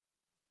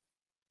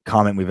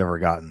comment we've ever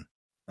gotten,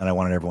 and I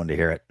wanted everyone to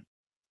hear it.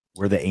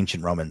 We're the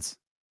ancient Romans.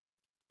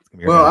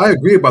 Well, I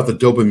agree about the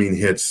dopamine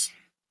hits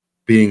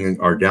being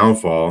our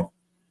downfall.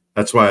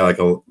 That's why,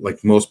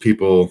 like most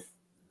people,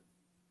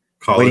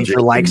 waiting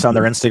for likes on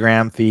their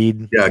Instagram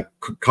feed. Yeah,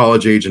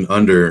 college age and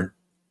under,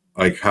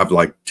 like, have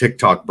like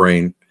TikTok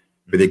brain,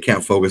 but they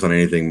can't focus on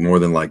anything more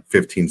than like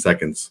 15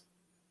 seconds.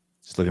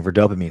 Just looking for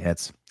dopamine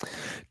hits.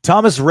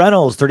 Thomas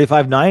Reynolds,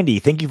 3590.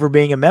 Thank you for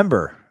being a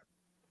member.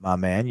 my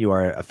man, you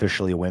are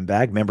officially a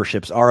windbag.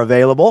 Memberships are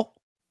available.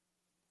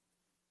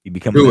 You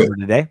become a member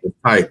today.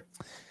 Hi.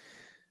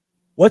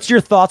 What's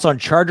your thoughts on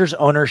Chargers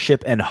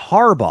ownership and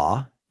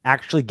Harbaugh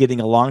actually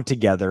getting along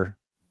together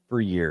for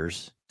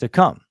years to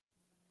come?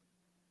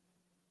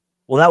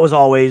 Well, that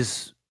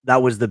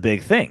was the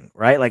big thing,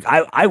 right? Like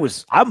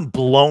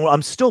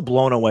I'm still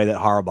blown away that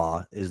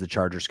Harbaugh is the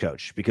Chargers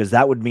coach, because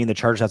that would mean the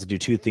Chargers have to do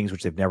two things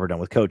which they've never done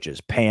with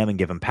coaches: pay him and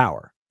give him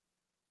power,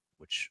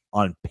 which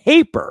on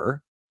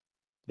paper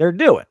they're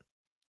doing.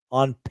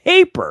 On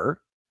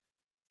paper,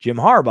 Jim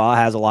Harbaugh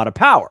has a lot of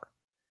power.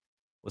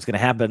 What's going to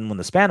happen when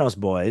the Spanos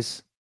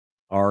boys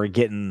are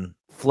getting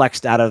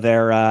flexed out of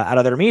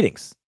their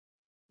meetings,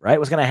 right?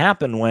 What's going to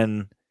happen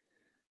when,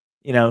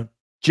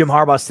 Jim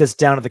Harbaugh sits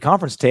down at the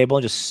conference table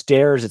and just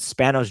stares at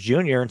Spanos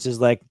Jr. and says,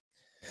 like,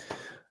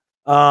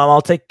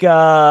 I'll take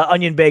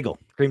onion bagel,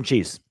 cream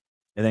cheese,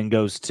 and then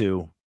goes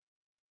to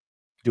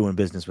doing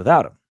business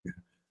without him.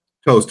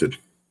 Toasted.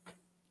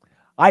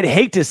 I'd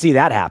hate to see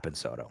that happen,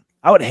 Soto.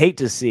 I would hate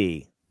to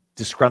see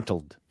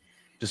disgruntled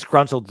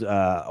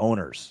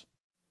owners,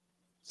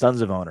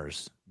 sons of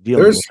owners,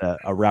 dealing with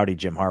a rowdy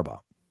Jim Harbaugh.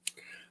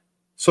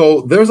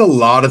 So there's a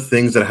lot of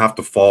things that have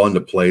to fall into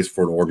place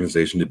for an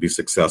organization to be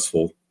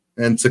successful.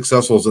 And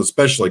successful is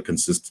especially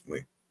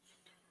consistently.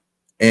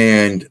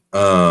 And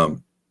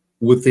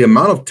with the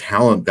amount of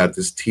talent that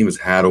this team has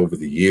had over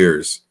the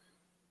years,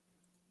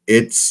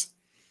 it's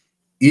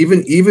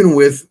even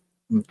with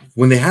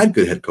when they had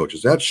good head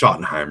coaches, they had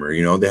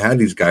Schottenheimer, they had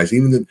these guys,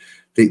 even though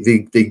they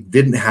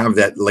didn't have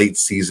that late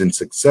season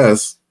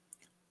success.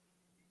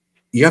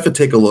 You have to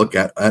take a look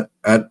at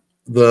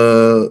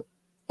the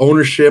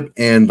ownership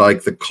and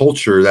like the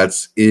culture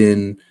that's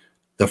in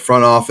the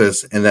front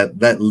office, and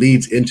that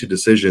leads into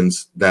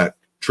decisions that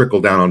trickle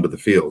down onto the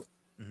field.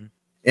 Mm-hmm.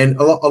 And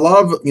a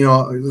lot of,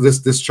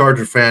 this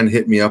Charger fan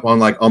hit me up on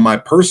my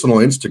personal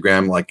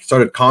Instagram, like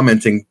started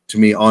commenting to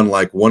me on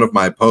like one of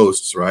my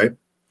posts, right?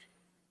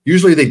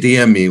 Usually they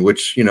DM me,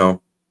 which,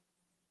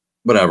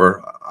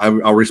 whatever.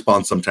 I'll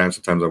respond sometimes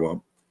I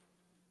won't.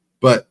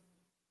 But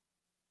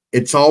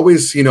it's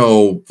always,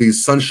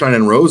 these sunshine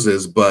and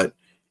roses, but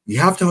you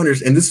have to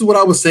understand, and this is what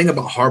I was saying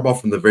about Harbaugh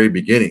from the very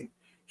beginning.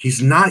 He's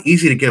not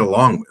easy to get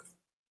along with.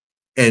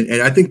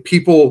 And I think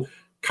people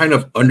kind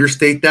of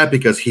understate that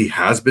because he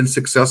has been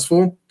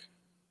successful.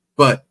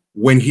 But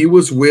when he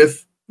was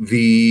with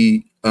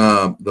the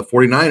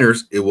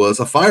 49ers, it was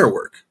a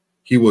firework.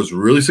 He was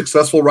really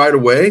successful right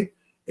away,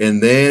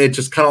 and then it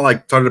just kind of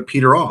like started to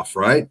peter off,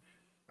 right?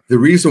 The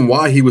reason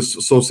why he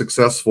was so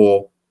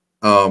successful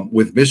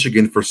with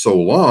Michigan for so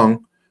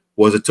long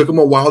was it took him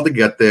a while to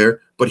get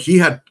there, but he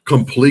had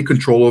complete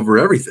control over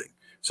everything.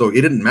 So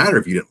it didn't matter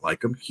if you didn't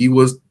like him. He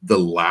was the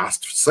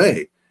last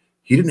say.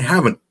 He didn't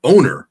have an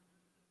owner.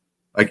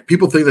 Like,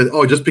 people think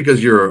that, just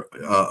because you're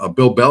a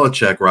Bill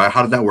Belichick, right?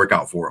 How did that work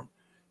out for him?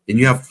 And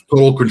you have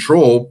total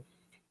control.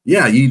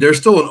 Yeah, there's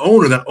still an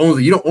owner that owns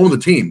it. You don't own the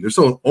team. There's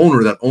still an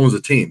owner that owns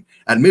the team.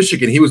 At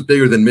Michigan, he was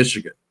bigger than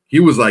Michigan. He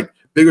was like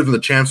bigger than the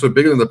chancellor,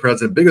 bigger than the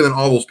president, bigger than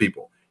all those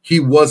people.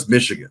 He was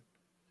Michigan.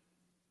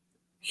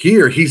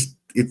 Here,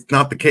 it's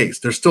not the case.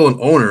 There's still an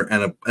owner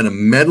and a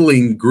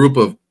meddling group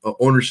of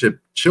ownership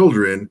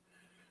children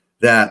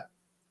that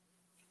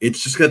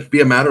it's just going to be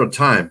a matter of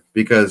time,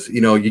 because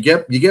you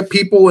get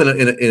people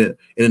in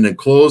an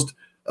enclosed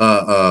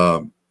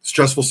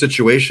stressful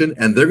situation,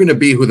 and they're going to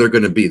be who they're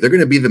going to be. They're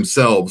going to be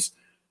themselves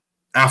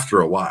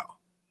after a while.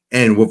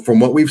 And from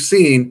what we've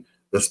seen,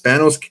 the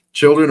Spanos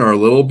children are a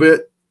little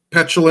bit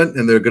petulant,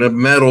 and they're going to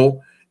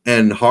meddle.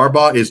 And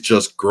Harbaugh is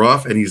just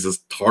gruff, and he's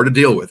just hard to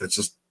deal with. It's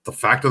just the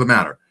fact of the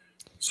matter.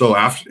 So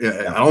I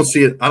don't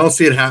see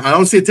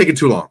it taking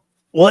too long.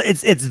 Well,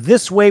 it's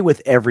this way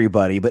with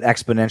everybody, but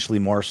exponentially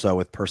more so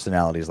with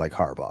personalities like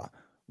Harbaugh.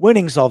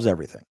 Winning solves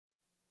everything.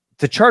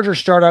 The Chargers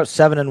start out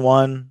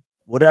 7-1,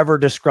 whatever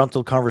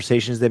disgruntled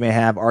conversations they may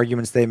have,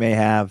 arguments they may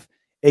have,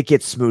 it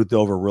gets smoothed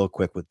over real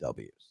quick with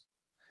W's.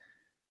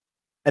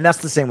 And that's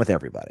the same with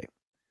everybody.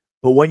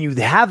 But when you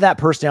have that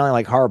personality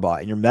like Harbaugh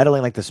and you're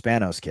meddling like the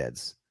Spanos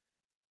kids,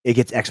 it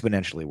gets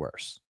exponentially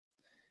worse.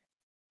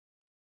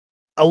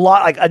 A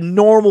lot like a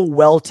normal,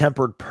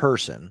 well-tempered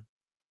person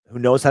who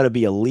knows how to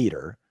be a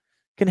leader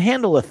can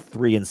handle a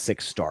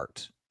 3-6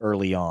 start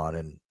early on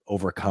and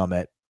overcome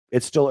it.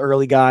 It's still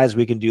early, guys.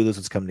 We can do this.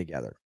 Let's come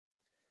together.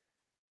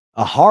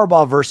 A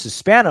Harbaugh versus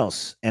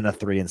Spanos and a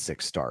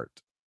 3-6 start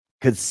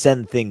could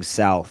send things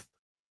south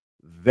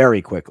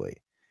very quickly.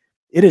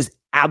 It is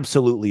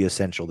absolutely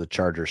essential the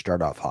Chargers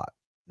start off hot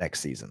next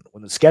season.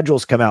 When the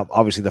schedules come out,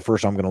 obviously the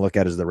first one I'm going to look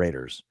at is the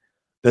Raiders.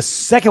 The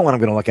second one I'm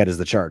going to look at is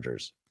the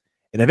Chargers.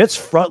 And if it's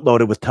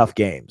front-loaded with tough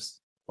games,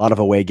 a lot of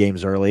away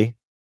games early,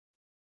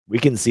 we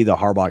can see the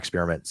Harbaugh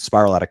experiment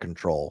spiral out of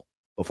control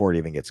before it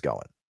even gets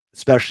going,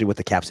 especially with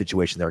the cap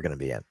situation they're going to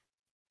be in.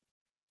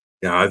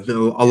 Yeah,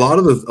 a lot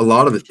of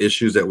the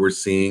issues that we're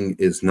seeing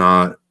is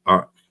not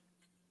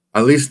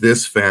at least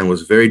this fan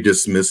was very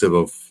dismissive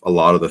of a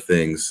lot of the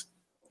things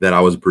that I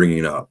was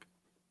bringing up.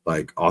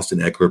 Like Austin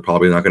Eckler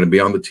probably not going to be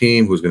on the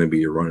team. Who's going to be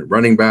your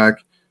running back?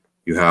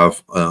 You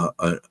have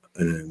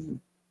an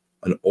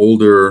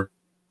older,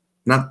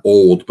 not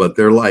old, but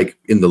they're like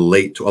in the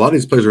late. A lot of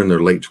these players are in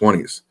their late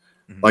 20s.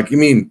 Mm-hmm. Like,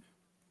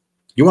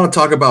 you want to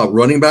talk about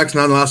running backs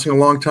not lasting a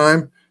long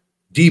time?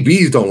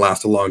 DBs don't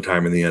last a long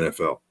time in the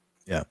NFL.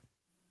 Yeah.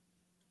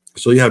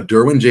 So you have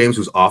Derwin James,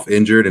 who's off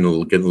injured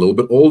and getting a little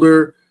bit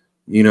older.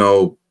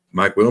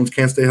 Mike Williams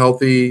can't stay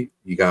healthy.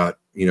 You got,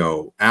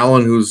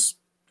 Allen, who's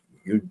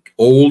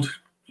old.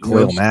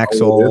 Khalil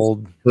Mack's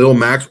old. Khalil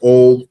Mack's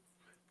old.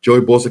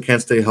 Joey Bosa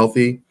can't stay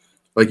healthy.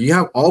 Like, you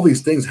have all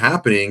these things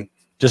happening.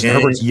 Justin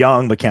Herbert's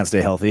young but can't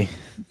stay healthy.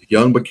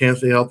 Young but can't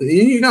stay healthy.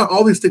 And you got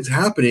all these things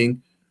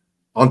happening.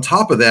 On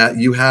top of that,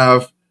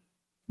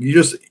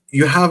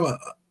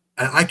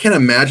 I can't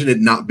imagine it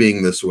not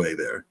being this way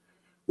there,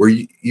 where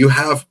you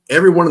have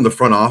everyone in the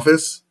front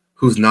office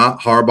who's not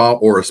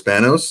Harbaugh or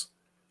Spanos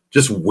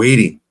just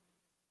waiting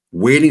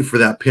for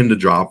that pin to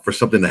drop, for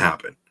something to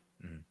happen.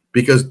 Mm-hmm.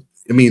 Because,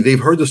 they've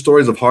heard the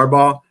stories of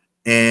Harbaugh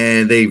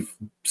and they've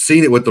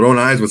seen it with their own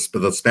eyes with the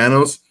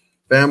Spanos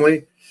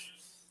family.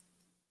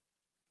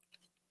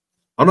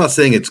 I'm not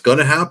saying it's going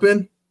to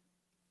happen.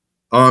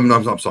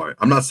 I'm sorry.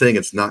 I'm not saying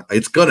it's not.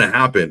 It's going to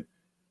happen,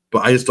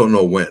 but I just don't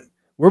know when.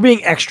 We're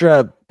being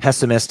extra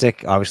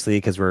pessimistic, obviously,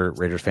 because we're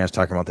Raiders fans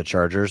talking about the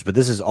Chargers, but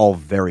this is all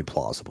very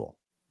plausible.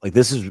 Like,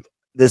 this is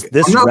this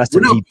we're not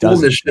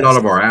pulling this shit out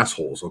of our our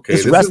assholes, okay?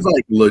 This is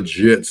like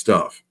legit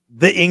stuff.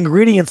 The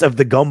ingredients of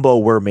the gumbo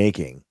we're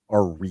making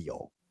are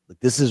real. Like,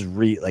 this is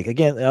real. Like,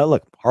 again,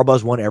 look,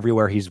 Harbaugh's won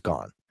everywhere he's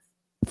gone.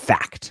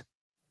 Fact.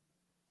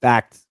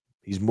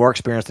 He's more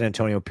experienced than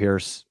Antonio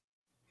Pierce.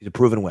 He's a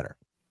proven winner.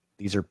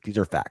 These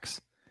are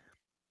facts.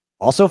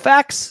 Also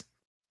facts.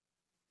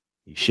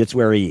 He shits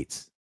where he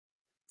eats.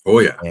 Oh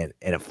yeah, and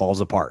it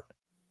falls apart.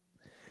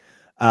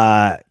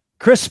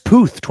 Chris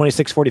Puth,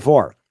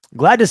 2644.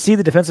 Glad to see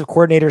the defensive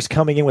coordinators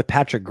coming in with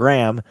Patrick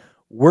Graham.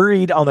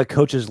 Worried on the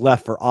coaches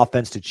left for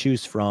offense to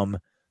choose from.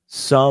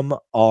 Some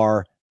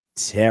are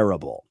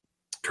terrible.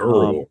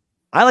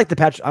 I like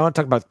I want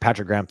to talk about the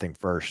Patrick Graham thing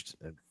first.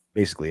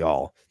 Basically,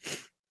 all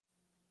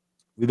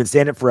we've been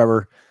saying it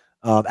forever.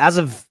 As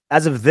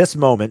of this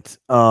moment,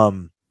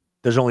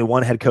 there's only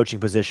one head coaching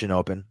position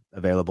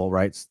available,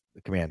 right? It's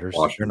the Commanders.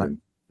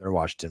 They're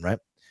Washington,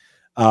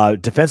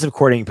 right? Defensive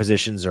coordinating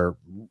positions are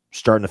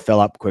starting to fill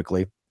up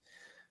quickly.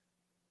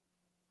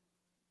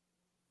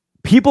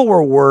 People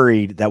were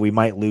worried that we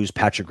might lose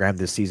Patrick Graham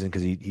this season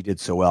because he did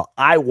so well.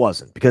 I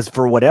wasn't, because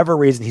for whatever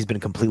reason, he's been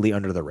completely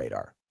under the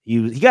radar.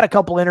 He got a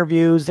couple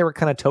interviews. They were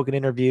kind of token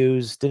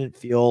interviews.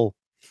 He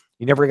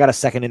never got a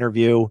second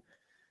interview.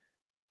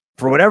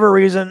 For whatever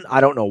reason,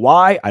 I don't know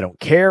why. I don't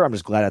care. I'm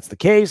just glad that's the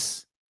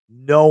case.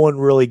 No one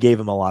really gave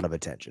him a lot of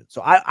attention.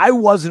 So I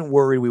wasn't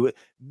worried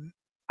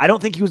I don't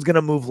think he was going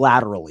to move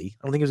laterally.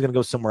 I don't think he was going to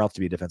go somewhere else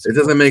to be a defensive. It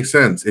doesn't make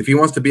sense. If he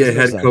wants to be a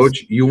head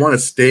coach, you want to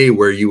stay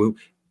where you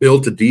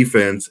built a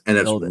defense and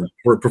it's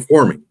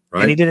performing,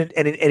 right? And he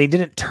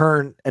didn't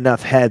turn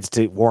enough heads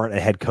to warrant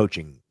a head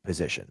coaching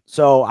position.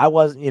 So I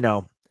wasn't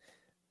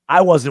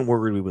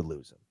worried we would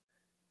lose him.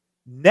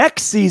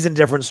 Next season,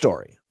 different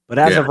story. But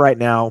as of right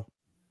now,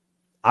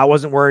 I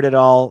wasn't worried at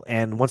all.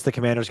 And once the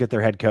Commanders get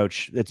their head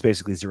coach, it's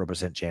basically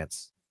 0%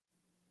 chance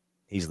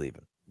he's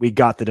leaving. We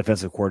got the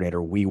defensive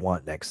coordinator we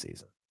want next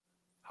season.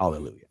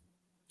 Hallelujah.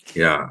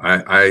 Yeah,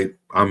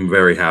 I'm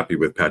very happy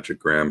with Patrick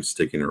Graham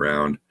sticking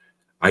around.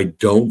 I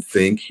don't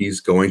think he's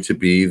going to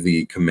be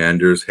the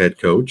Commanders head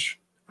coach.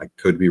 I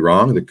could be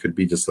wrong. There could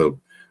be just a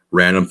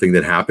random thing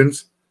that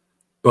happens.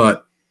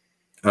 But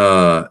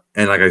and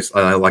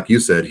like you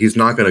said, he's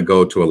not going to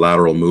go to a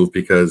lateral move,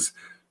 because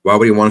why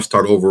would he want to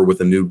start over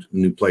with a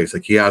new place?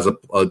 Like, he has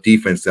a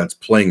defense that's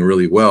playing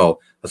really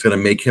well. That's going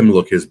to make him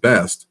look his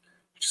best.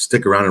 Just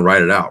stick around and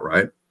ride it out,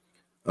 right?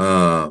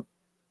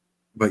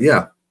 But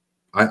yeah,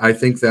 I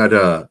think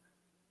that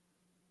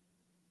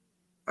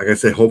like I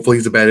said, hopefully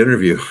he's a bad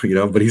interview,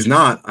 but he's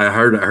not. I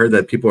heard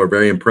that people are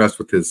very impressed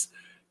with his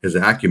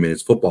acumen,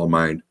 his football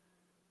mind.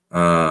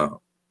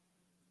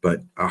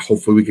 But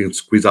hopefully we can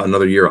squeeze out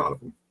another year out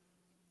of him.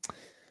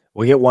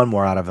 We'll get one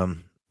more out of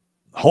him,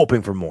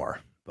 hoping for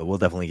more, but we'll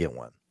definitely get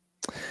one.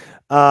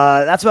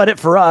 That's about it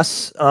for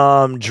us.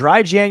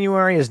 Dry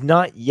January is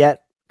not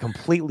yet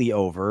completely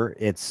over.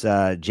 It's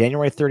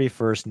January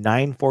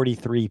 31st,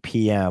 9:43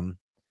 p.m.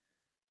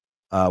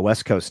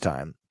 West Coast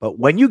time. But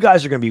when you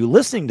guys are going to be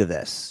listening to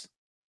this,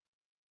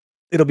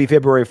 it'll be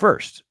February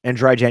 1st, and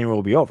Dry January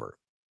will be over.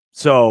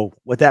 So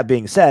with that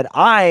being said,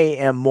 I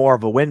am more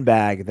of a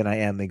windbag than I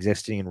am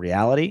existing in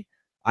reality.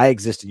 I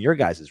exist in your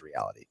guys'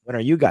 reality. When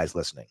are you guys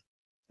listening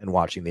and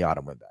watching the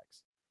Autumn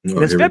Windbags? And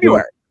it's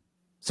February.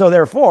 So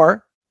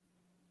therefore,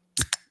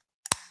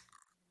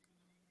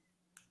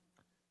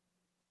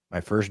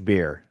 my first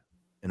beer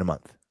in a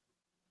month.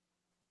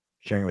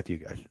 Sharing with you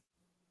guys.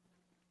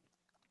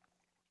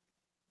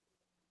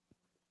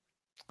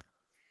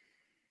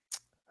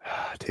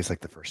 It tastes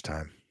like the first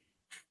time.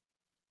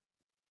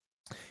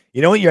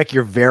 You know what? You're like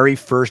your very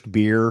first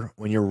beer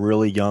when you're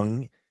really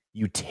young,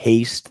 you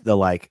taste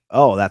the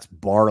oh, that's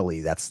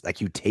barley. That's like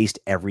you taste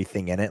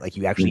everything in it. Like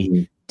you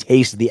actually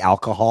taste the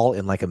alcohol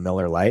in like a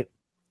Miller Lite.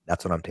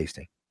 That's what I'm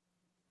tasting.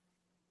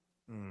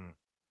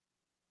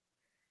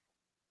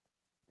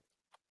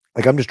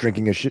 Like I'm just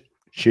drinking a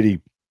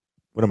shitty.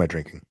 What am I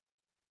drinking?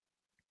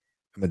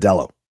 A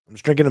Modelo. I'm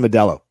just drinking a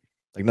Modelo.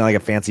 Like not like a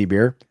fancy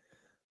beer,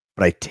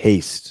 but I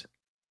taste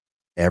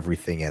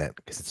everything in it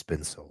because it's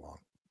been so long.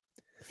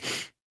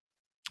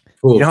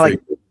 Cool. You know how,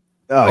 like,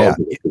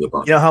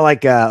 you know how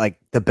like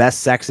the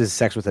best sex is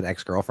sex with an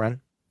ex-girlfriend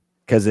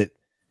because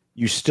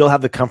you still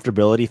have the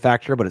comfortability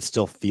factor, but it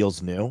still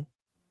feels new.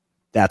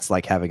 That's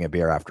like having a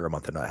beer after a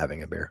month of not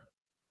having a beer.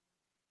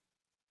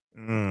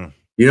 You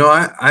know,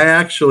 I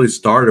actually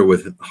started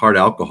with hard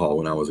alcohol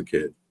when I was a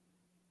kid.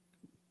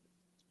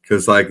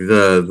 Because like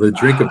the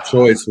drink of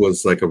choice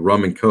was like a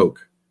rum and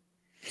Coke.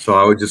 So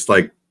I would just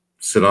like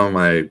sit on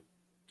my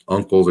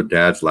uncle's or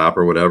dad's lap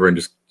or whatever and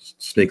just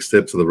sneak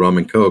sips of the rum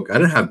and Coke. I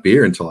didn't have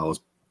beer until I was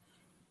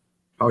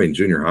probably in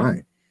junior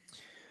high.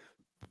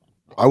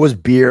 I was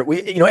beer.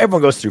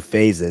 Everyone goes through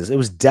phases. It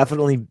was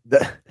definitely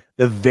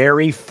the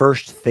very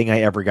first thing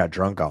I ever got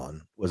drunk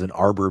on was an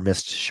Arbor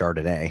Mist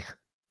Chardonnay.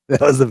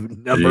 That was the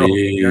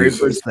very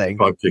first thing.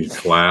 Fucking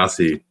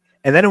classy.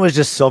 And then it was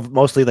just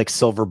mostly like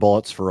Silver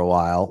Bullets for a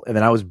while. And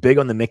then I was big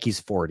on the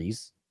Mickey's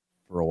 40s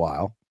for a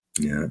while.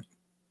 Yeah.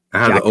 I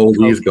had the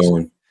oldies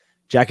going.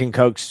 Jack and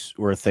Cokes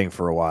were a thing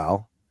for a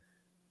while.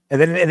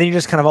 And then you're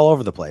just kind of all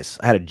over the place.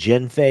 I had a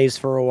gin phase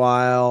for a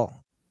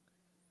while.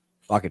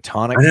 Vodka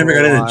tonic. I never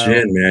got into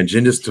gin, man.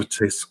 Gin just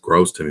tastes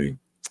gross to me.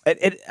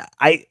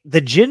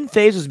 The gin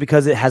phase was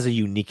because it has a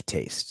unique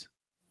taste,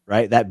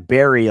 right? That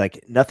berry,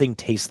 like nothing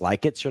tastes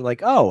like it. So you're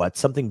like, oh, that's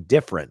something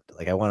different.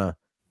 Like I want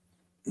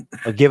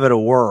to give it a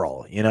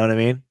whirl. You know what I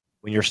mean?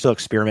 When you're still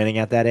experimenting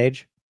at that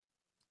age.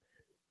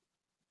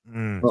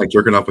 Like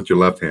jerking off with your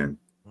left hand.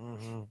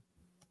 Mm-hmm.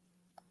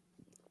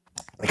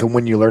 Like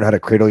when you learn how to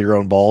cradle your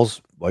own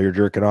balls while you're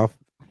jerking off.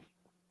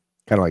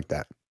 Kind of like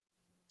that.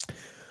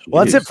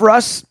 Well, that's it for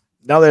us.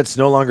 Now that it's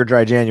no longer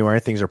dry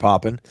January, things are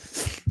popping.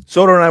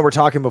 Soto and I were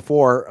talking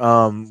before.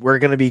 We're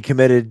going to be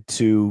committed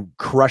to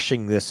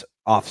crushing this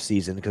off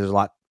season because there's a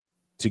lot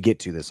to get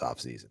to this off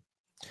season.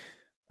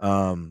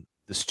 The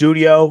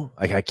studio,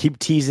 like I keep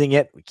teasing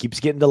it. It keeps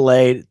getting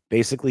delayed. It's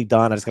basically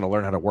done. I just got to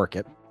learn how to work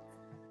it.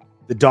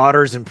 The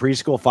daughter's in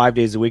preschool 5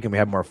 days a week, and we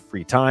have more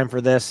free time for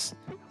this.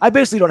 I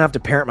basically don't have to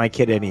parent my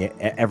kid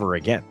ever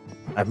again.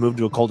 I've moved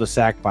to a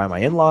cul-de-sac by my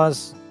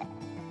in-laws.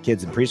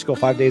 Kids in preschool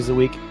 5 days a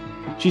week.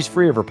 She's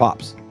free of her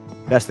pops.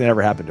 Best thing that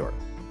ever happened to her.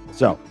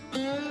 So,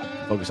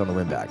 focus on the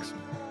win bags.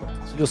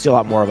 So you'll see a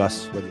lot more of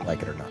us, whether you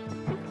like it or not.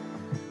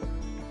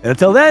 And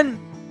until then,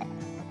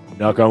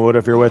 knock on wood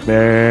if you're with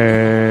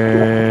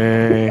me.